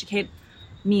you to educate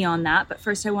me on that. But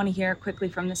first, I want to hear quickly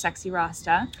from the sexy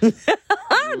Rasta.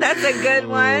 That's a good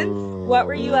one. What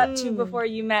were you up to before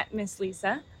you met Miss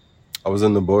Lisa? I was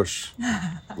in the bush.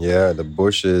 Yeah, the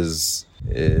bush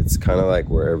it's kind of like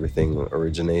where everything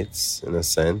originates in a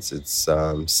sense. It's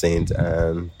St.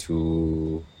 Anne,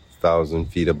 2,000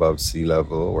 feet above sea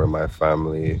level, where my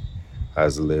family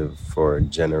has lived for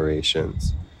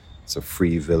generations. It's a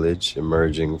free village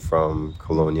emerging from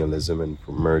colonialism and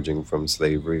emerging from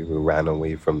slavery. We ran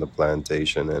away from the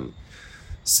plantation and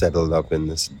settled up in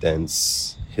this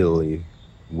dense, hilly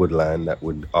woodland that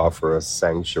would offer us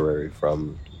sanctuary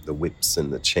from the whips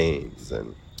and the chains.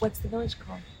 And what's the village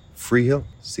called? Free Hill.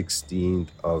 16th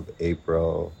of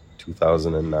April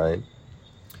 2009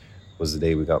 was the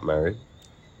day we got married.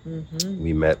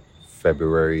 We met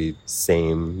February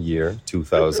same year,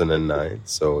 2009.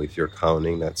 So if you're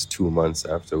counting, that's 2 months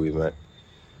after we met.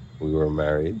 We were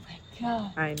married.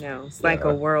 God. I know. It's like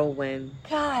a whirlwind.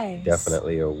 Guys.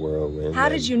 Definitely a whirlwind. How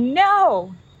did you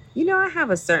know? You know, I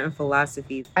have a certain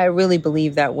philosophy. I really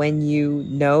believe that when you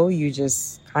know, you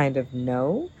just kind of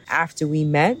know. After we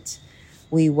met,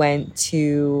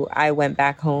 I went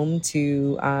back home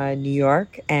to New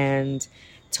York and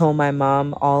told my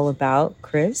mom all about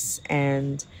Chris.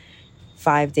 And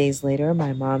 5 days later,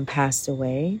 my mom passed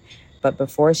away. But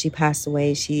before she passed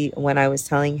away, when I was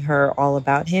telling her all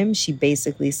about him, she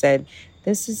basically said,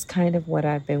 this is kind of what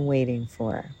I've been waiting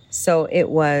for. So it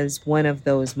was one of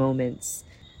those moments.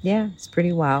 Yeah, it's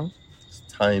pretty wild. It's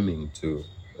timing too.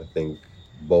 I think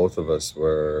both of us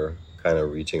were kind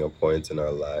of reaching a point in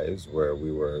our lives where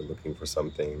we were looking for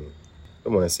something, I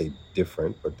don't want to say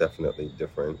different, but definitely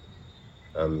different.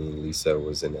 I mean, Lisa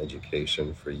was in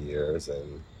education for years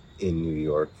and in New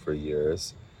York for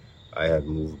years. I had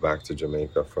moved back to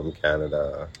Jamaica from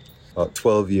Canada about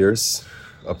 12 years,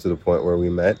 up to the point where we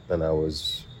met, and I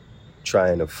was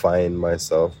trying to find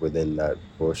myself within that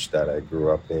bush that I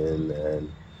grew up in and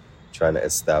trying to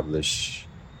establish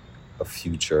a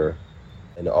future.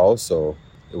 And also,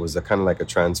 it was a kind of like a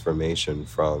transformation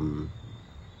from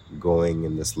going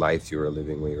in this life you were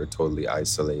living where you're totally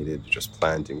isolated, just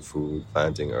planting food,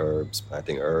 planting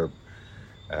herb,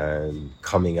 and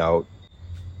coming out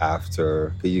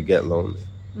after you get lonely.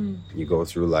 You go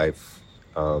through life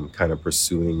kind of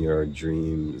pursuing your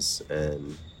dreams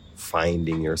and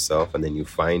finding yourself, and then you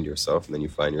find yourself, and then you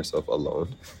find yourself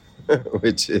alone,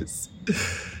 which is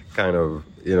kind of,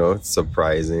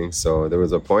 surprising. So there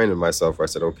was a point in myself where I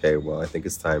said, okay, well, I think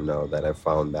it's time now that I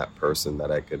found that person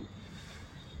that I could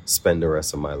spend the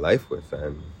rest of my life with.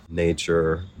 And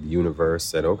nature, the universe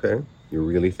said, okay, you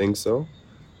really think so?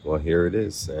 Well, here it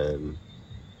is. And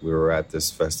we were at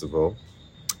this festival.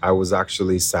 I was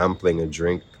actually sampling a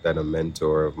drink that a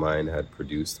mentor of mine had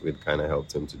produced. We'd kind of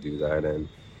helped him to do that. And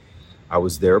I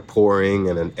was there pouring,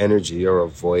 and an energy or a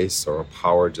voice or a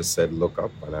power just said, look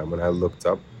up. And when I looked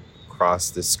up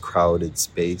across this crowded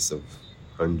space of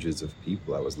hundreds of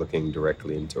people, I was looking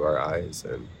directly into our eyes.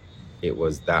 And it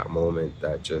was that moment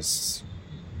that just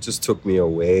took me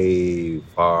away,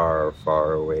 far,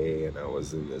 far away. And I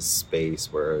was in this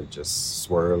space where just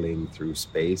swirling through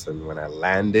space. And when I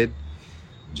landed,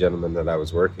 the gentleman that I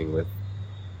was working with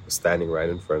was standing right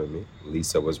in front of me.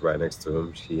 Lisa was right next to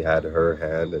him. She had her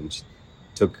hand, and she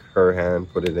took her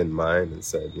hand, put it in mine, and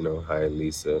said, hi,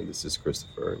 Lisa, this is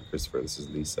Christopher, and Christopher, this is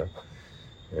Lisa.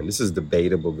 And this is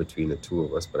debatable between the two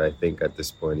of us, but I think at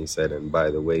this point he said, and by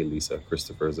the way, Lisa,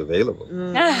 Christopher is available.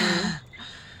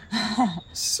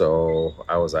 So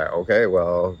I was like, okay,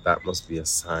 well, that must be a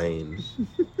sign.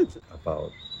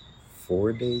 About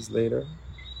 4 days later,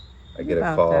 I get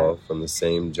a call from the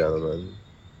same gentleman,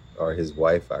 or his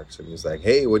wife actually. He's like,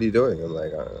 hey, what are you doing? I'm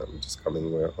like, I'm just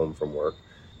coming home from work.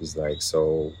 He's like,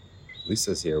 so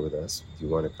Lisa's here with us. Do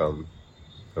you want to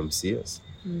come see us?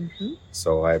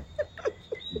 So I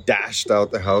dashed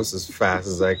out the house as fast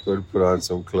as I could, put on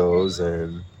some clothes,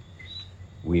 and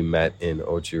we met in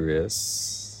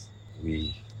Ochirias.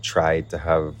 We tried to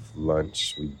have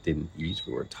lunch. We didn't eat.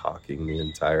 We were talking the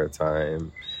entire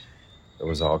time. There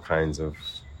was all kinds of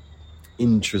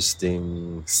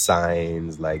interesting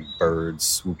signs, like birds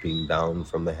swooping down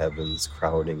from the heavens,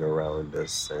 crowding around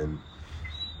us. And,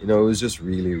 it was just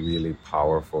really, really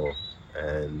powerful.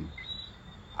 And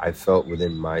I felt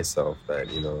within myself that,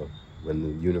 when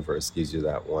the universe gives you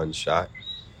that one shot,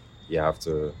 you have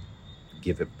to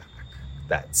give it back,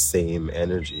 that same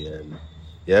energy. And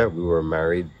yeah, we were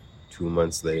married 2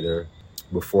 months later.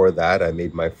 Before that, I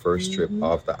made my first trip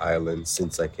off the island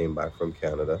since I came back from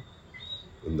Canada.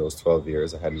 In those 12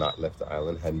 years, I had not left the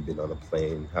island, hadn't been on a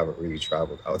plane, haven't really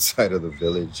traveled outside of the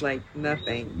village. Like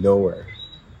nothing. Nowhere.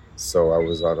 So I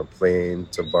was on a plane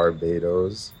to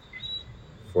Barbados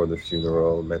for the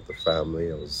funeral, met the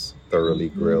family. I was thoroughly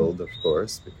grilled, of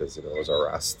course, because, I was a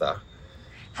Rasta.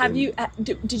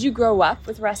 Did you grow up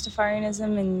with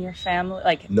Rastafarianism in your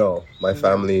family? No, my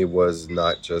family was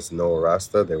not just no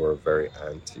Rasta, they were very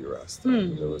anti-Rasta.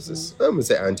 There was this, I wouldn't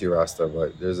say anti-Rasta,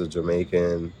 but there's a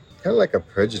Jamaican, kind of like a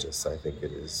prejudice, I think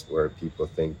it is, where people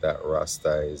think that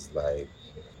Rasta is like,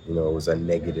 it was a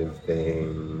negative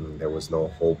thing. There was no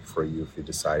hope for you if you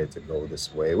decided to go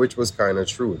this way, which was kind of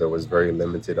true. There was very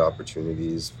limited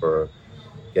opportunities for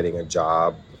getting a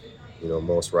job.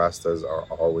 Most Rastas are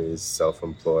always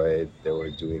self-employed. They were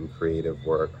doing creative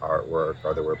work, artwork,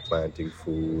 or they were planting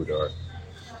food, or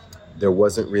there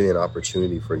wasn't really an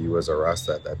opportunity for you as a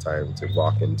Rasta at that time to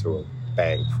walk into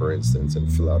bank, for instance,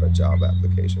 and fill out a job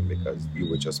application because you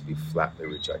would just be flatly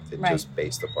rejected Right. just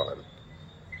based upon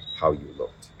how you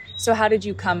looked. So how did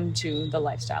you come to the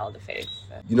lifestyle, the faith?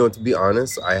 You know, to be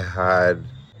honest, I had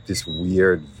this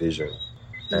weird vision.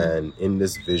 And in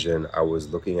this vision, I was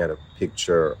looking at a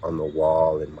picture on the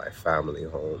wall in my family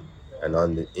home.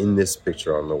 And in this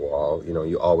picture on the wall, you know,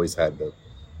 you always had the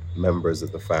members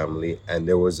of the family. And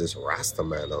there was this Rasta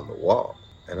man on the wall.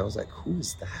 And I was like, who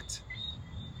is that?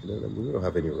 You know, we don't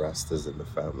have any Rastas in the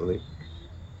family.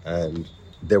 And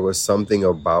there was something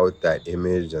about that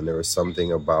image, and there was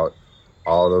something about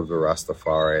all of the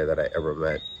Rastafari that I ever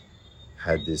met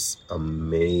had this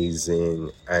amazing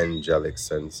angelic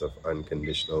sense of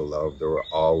unconditional love. They were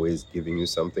always giving you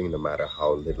something, no matter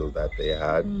how little that they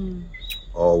had.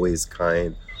 Always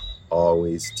kind,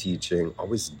 always teaching,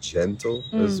 always gentle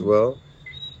as well.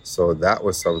 So that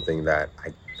was something that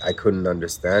I couldn't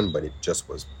understand, but it just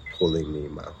was pulling me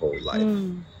my whole life.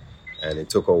 And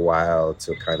it took a while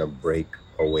to kind of break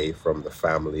away from the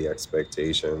family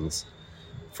expectations,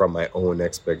 from my own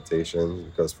expectations,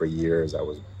 because for years I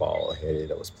was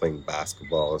bald-headed. I was playing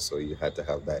basketball, so you had to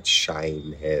have that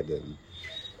shine head and,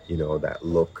 you know, that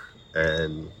look.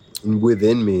 And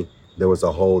within me, there was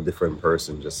a whole different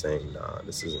person just saying, nah,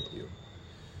 this isn't you.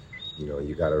 You know,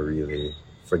 you got to really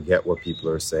forget what people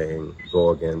are saying, go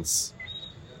against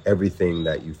everything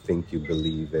that you think you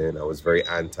believe in. I was very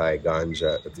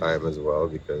anti-ganja at the time as well,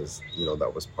 because, you know,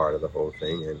 that was part of the whole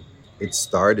thing. And it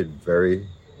started very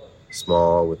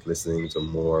small with listening to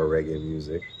more reggae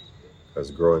music, because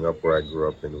growing up where I grew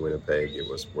up in Winnipeg, it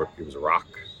was rock.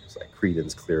 It's like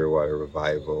Creedence Clearwater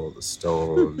Revival, The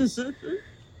Stones,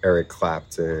 Eric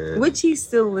Clapton. Which he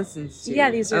still listens to.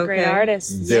 Yeah, these are great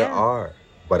artists. There are,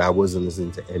 but I wasn't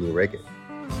listening to any reggae.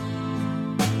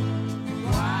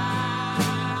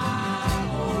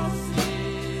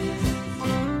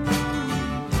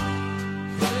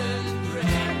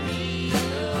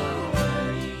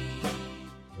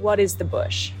 What is the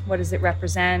bush? What does it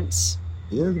represent?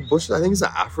 Yeah, the bush, I think it's an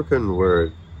African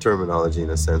word terminology in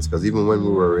a sense, because even when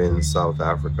we were in South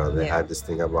Africa, they had this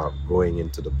thing about going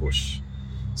into the bush.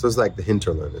 So it's like the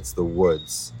hinterland, it's the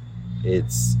woods.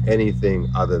 It's anything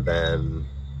other than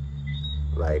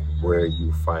like where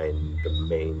you find the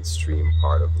mainstream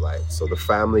part of life. So the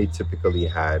family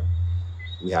typically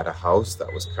we had a house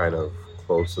that was kind of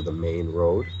close to the main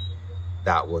road.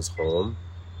 That was home.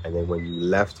 And then when you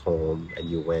left home and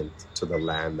you went to the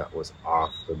land that was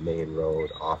off the main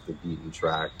road, off the beaten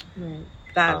track. Right.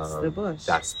 That's the bush.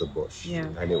 That's the bush. Yeah.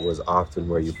 And it was often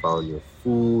where you found your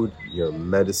food, your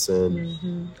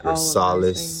medicine, your All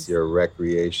solace, your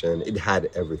recreation. It had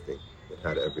everything.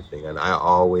 And I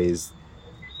always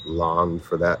longed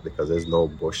for that, because there's no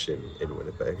bush in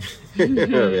Winnipeg. You know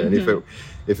what I mean? And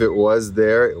if it was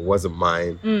there, it wasn't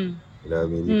mine. You know what I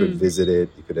mean? You could visit it,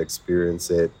 you could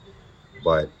experience it.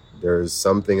 But there's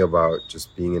something about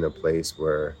just being in a place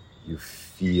where you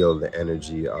feel the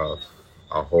energy of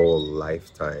a whole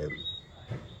lifetime.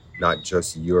 Not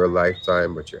just your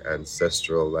lifetime, but your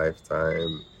ancestral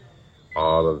lifetime.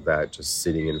 All of that just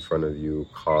sitting in front of you,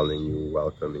 calling you,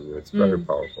 welcoming you. It's very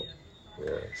powerful.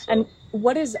 Yeah, so. And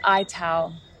what is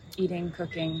Itao, eating,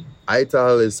 cooking?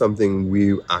 Itao is something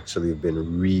we actually have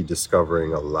been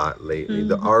rediscovering a lot lately.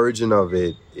 The origin of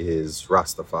it is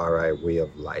Rastafari way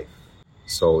of life.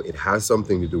 So it has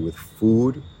something to do with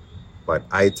food, but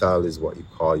Itao is what you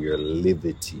call your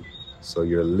livity. So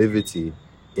your livity,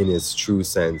 in its true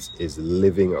sense, is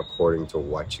living according to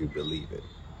what you believe in.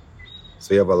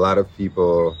 So you have a lot of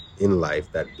people in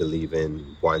life that believe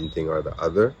in one thing or the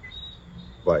other,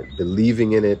 but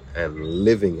believing in it and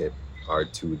living it are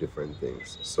two different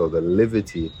things. So the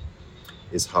livity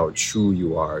is how true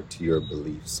you are to your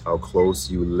beliefs, how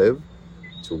close you live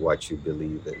to what you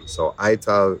believe in. So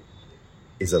Itao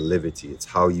is a livity. It's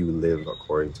how you live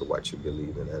according to what you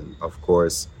believe in. And of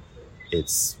course,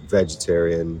 it's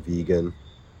vegetarian, vegan.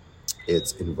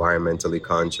 It's environmentally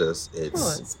conscious.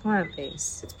 It's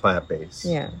plant-based. It's plant-based.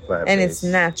 Yeah. Plant-based. And it's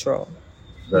natural.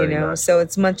 Very you know, natural. so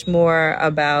it's much more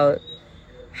about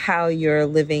how you're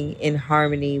living in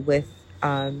harmony with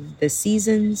the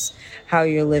seasons, how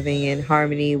you're living in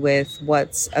harmony with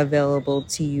what's available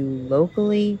to you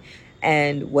locally,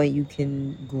 and what you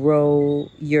can grow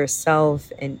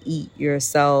yourself and eat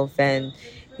yourself, and,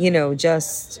 you know,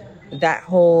 just that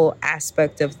whole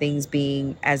aspect of things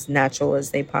being as natural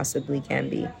as they possibly can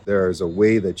be. There's a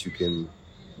way that you can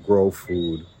grow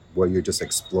food where you're just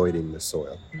exploiting the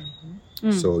soil.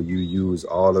 So you use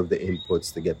all of the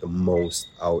inputs to get the most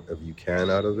out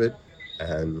of it.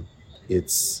 And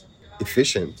it's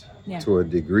efficient to a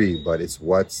degree, but it's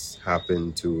what's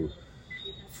happened to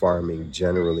farming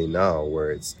generally now,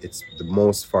 where it's the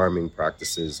most farming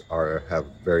practices have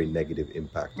very negative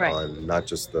impact on not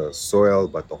just the soil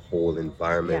but the whole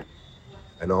environment,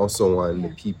 and also on the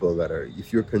people that are.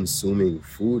 If you're consuming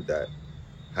food that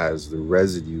has the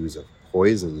residues of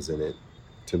poisons in it,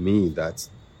 to me that's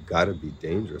got to be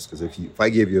dangerous. Because if I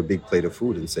gave you a big plate of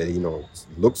food and say, it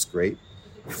looks great,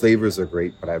 flavors are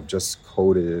great, but I've just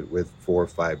coated it with 4 or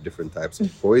 5 different types of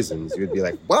poisons, you'd be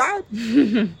like, what?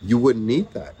 You wouldn't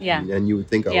eat that. Yeah. And you would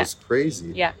think I was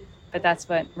crazy. Yeah, but that's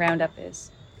what Roundup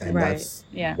is. And that's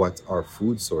what our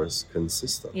food source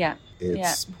consists of. Yeah.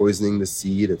 It's poisoning the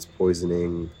seed, it's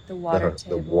poisoning the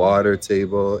water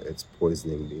table, it's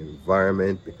poisoning the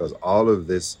environment, because all of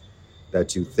this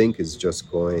that you think is just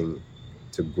going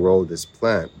to grow this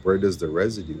plant, where does the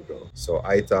residue go? So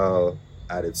Ital,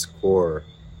 at its core,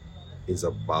 is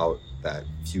about that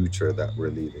future that we're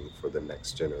leaving for the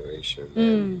next generation,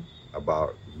 and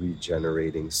about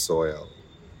regenerating soil,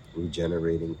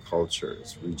 regenerating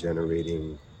cultures,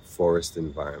 regenerating forest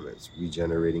environments,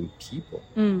 regenerating people.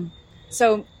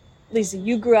 So, Lisa,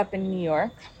 you grew up in New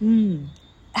York.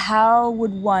 How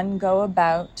would one go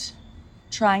about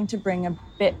trying to bring a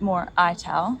bit more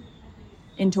Ital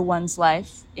into one's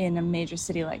life in a major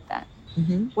city like that?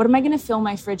 What am I going to fill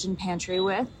my fridge and pantry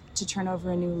with to turn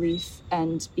over a new leaf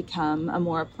and become a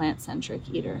more plant-centric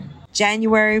eater?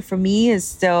 January for me is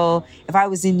still, if I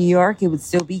was in New York, it would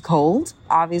still be cold,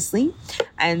 obviously.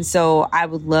 And so I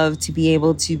would love to be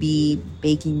able to be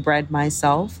baking bread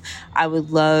myself. I would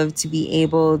love to be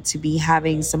able to be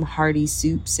having some hearty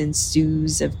soups and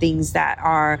stews of things that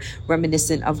are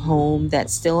reminiscent of home, that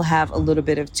still have a little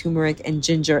bit of turmeric and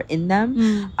ginger in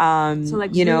them. So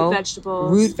like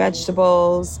root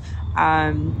vegetables,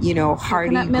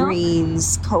 hearty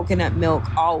greens, coconut milk,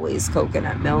 always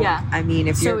coconut milk. Yeah. I mean,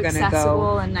 if you're going to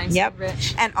go. And nice and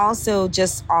rich. And also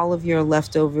just all of your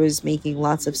leftovers, making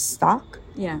lots of stock.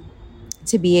 Yeah.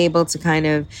 To be able to kind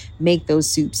of make those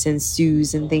soups and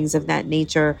stews and things of that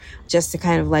nature, just to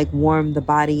kind of like warm the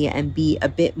body and be a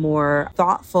bit more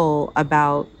thoughtful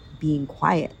about being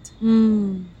quiet.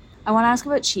 I want to ask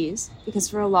about cheese, because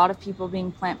for a lot of people,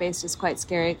 being plant-based is quite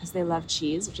scary because they love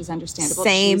cheese, which is understandable.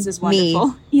 Same. Cheese is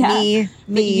wonderful. Me.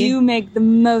 But you make the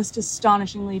most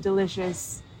astonishingly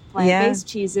delicious plant-based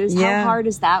cheeses. How hard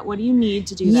is that? What do you need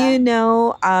to do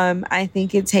that? I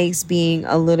think it takes being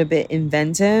a little bit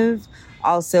inventive.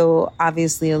 Also,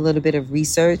 obviously, a little bit of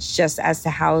research just as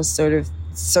to how sort of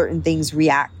certain things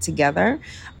react together.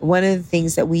 One of the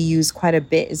things that we use quite a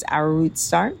bit is arrowroot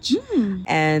starch.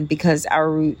 And because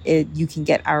arrowroot, you can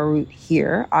get arrowroot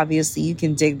here. Obviously, you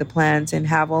can dig the plant and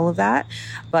have all of that.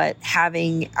 But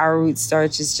having arrowroot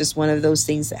starch is just one of those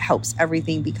things that helps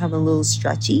everything become a little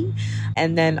stretchy.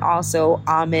 And then also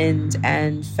almond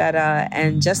and feta,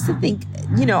 and just to think,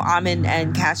 almond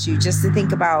and cashew, just to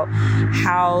think about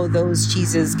how those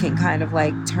cheeses can kind of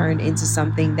like turn into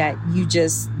something that you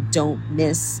just don't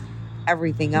miss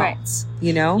everything else.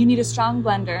 You need a strong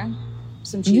blender,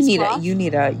 some cheesecloth. You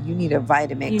need a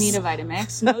Vitamix. You need a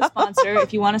Vitamix. No sponsor.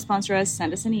 If you want to sponsor us,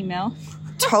 send us an email.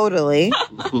 Totally.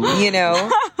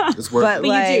 It's but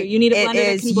like, you need a blender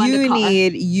that can blend a car.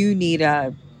 You need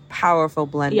a powerful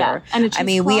blender. Yeah, and a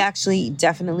cheesecloth. We actually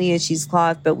definitely a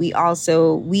cheesecloth, but we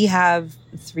have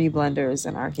 3 blenders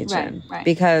in our kitchen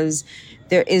because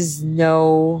there is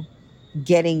no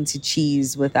getting to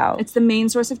cheese without. It's the main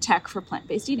source of tech for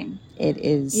plant-based eating. It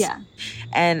is. Yeah.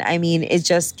 And it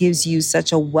just gives you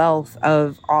such a wealth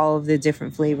of all of the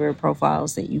different flavor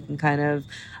profiles that you can kind of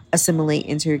assimilate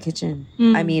into your kitchen.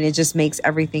 It just makes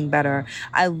everything better.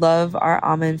 I love our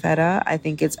almond feta. I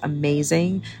think it's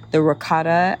amazing. The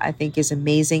ricotta, I think, is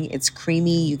amazing. It's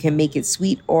creamy. You can make it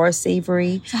sweet or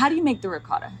savory. So how do you make the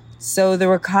ricotta? So the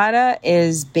ricotta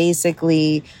is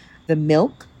basically the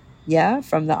milk,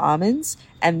 from the almonds.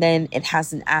 And then it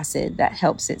has an acid that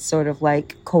helps it sort of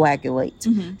like coagulate.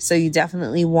 So you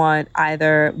definitely want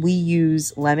we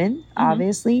use lemon,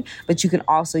 obviously, but you can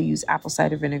also use apple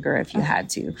cider vinegar if you had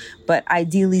to. But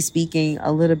ideally speaking,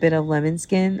 a little bit of lemon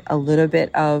skin, a little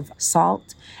bit of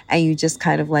salt, and you just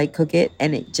kind of like cook it,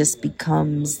 and it just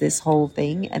becomes this whole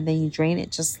thing. And then you drain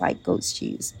it just like goat's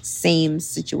cheese. Same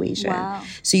situation. Wow.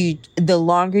 So the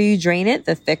longer you drain it,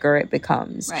 the thicker it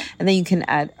becomes. Right. And then you can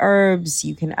add herbs,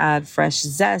 you can add fresh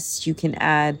zest, you can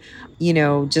add,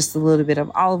 just a little bit of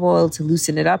olive oil to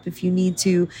loosen it up if you need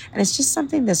to. And it's just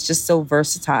something that's just so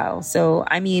versatile. So,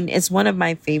 it's one of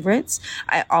my favorites.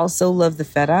 I also love the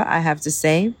feta, I have to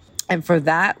say. And for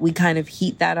that, we kind of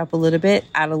heat that up a little bit,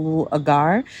 add a little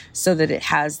agar so that it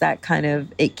has that kind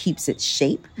of, it keeps its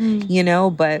shape, you know,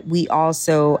 but we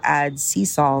also add sea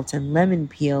salt and lemon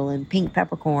peel and pink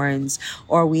peppercorns,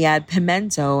 or we add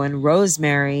pimento and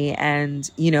rosemary and,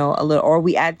 you know, a little, or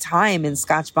we add thyme and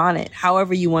Scotch bonnet.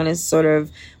 However you want to sort of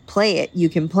play it, you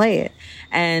can play it.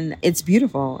 And it's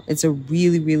beautiful. It's a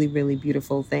really, really, really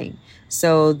beautiful thing.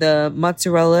 So the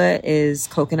mozzarella is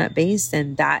coconut based,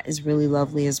 and that is really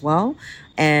lovely as well.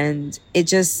 And it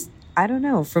just, I don't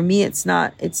know, for me, it's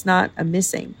not a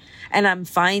missing. And I'm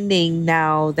finding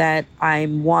now that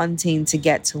I'm wanting to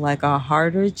get to like a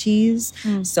harder cheese.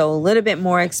 So a little bit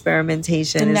more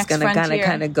experimentation is going to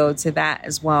kind of go to that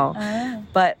as well.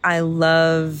 But I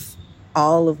love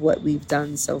all of what we've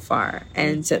done so far.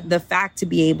 And the fact to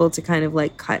be able to kind of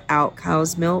like cut out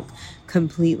cow's milk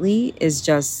completely is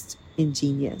just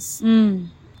ingenious.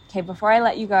 Okay, before I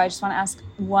let you go, I just want to ask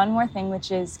one more thing,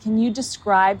 which is, can you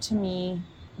describe to me,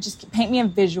 just paint me a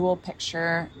visual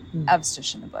picture of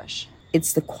Stush in the Bush?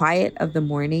 It's the quiet of the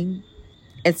morning.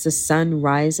 It's the sun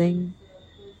rising.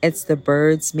 It's the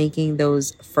birds making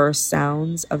those first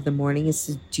sounds of the morning. It's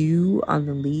the dew on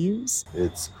the leaves.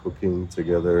 It's cooking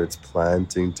together. It's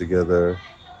planting together,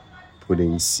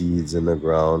 putting seeds in the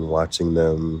ground, watching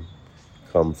them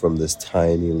come from this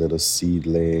tiny little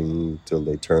seedling till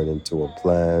they turn into a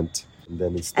plant. And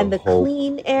then it's the hope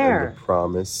clean air. and the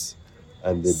promise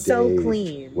and the So day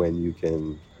clean. when you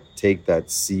can take that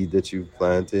seed that you've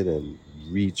planted and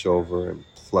reach over and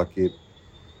pluck it.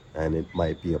 And it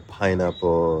might be a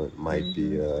pineapple, it might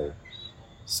be a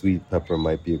sweet pepper,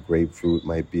 might be a grapefruit,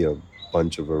 might be a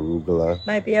bunch of arugula.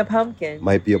 Might be a pumpkin.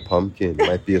 Might be a pumpkin,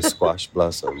 might be a squash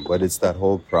blossom. But it's that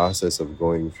whole process of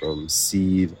going from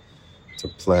seed to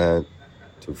plant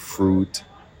to fruit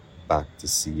back to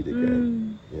seed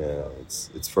again. Yeah,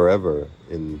 it's forever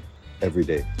in every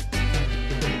day.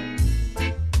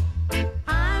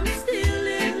 I'm still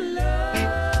in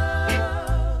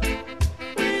love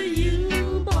with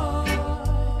you,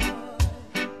 boy.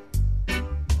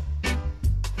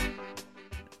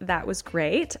 That was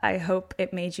great. I hope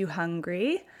it made you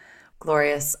hungry.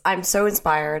 Glorious. I'm so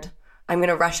inspired. I'm going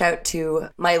to rush out to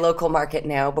my local market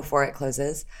now before it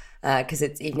closes because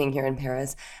it's evening here in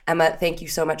Paris. Emma, thank you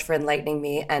so much for enlightening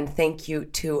me. And thank you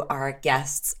to our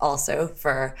guests also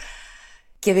for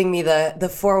giving me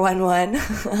the 411.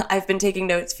 I've been taking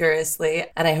notes furiously,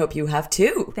 and I hope you have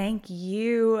too. Thank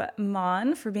you,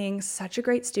 Mon, for being such a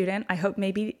great student. I hope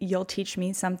maybe you'll teach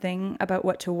me something about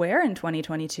what to wear in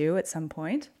 2022 at some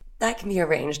point. That can be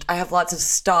arranged. I have lots of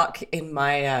stock in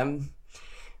my, in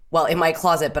my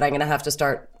closet, but I'm going to have to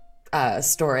start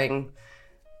storing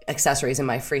accessories in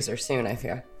my freezer soon, I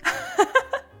fear.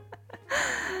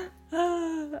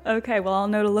 Okay, well, I'll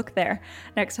know to look there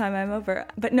next time I'm over.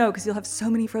 But no, because you'll have so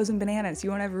many frozen bananas.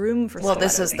 You won't have room for Well,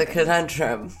 this is the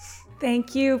conundrum.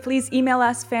 Thank you. Please email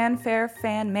us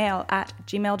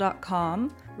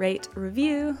fanfarefanmail@gmail.com. Rate,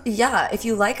 review. Yeah, if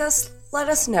you like us, let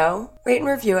us know. Rate and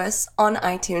review us on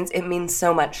iTunes. It means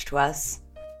so much to us.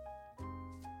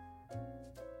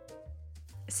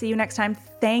 See you next time.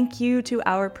 Thank you to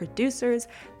our producers,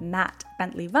 Matt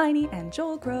Bentley-Viney and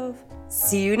Joel Grove.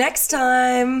 See you next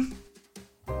time.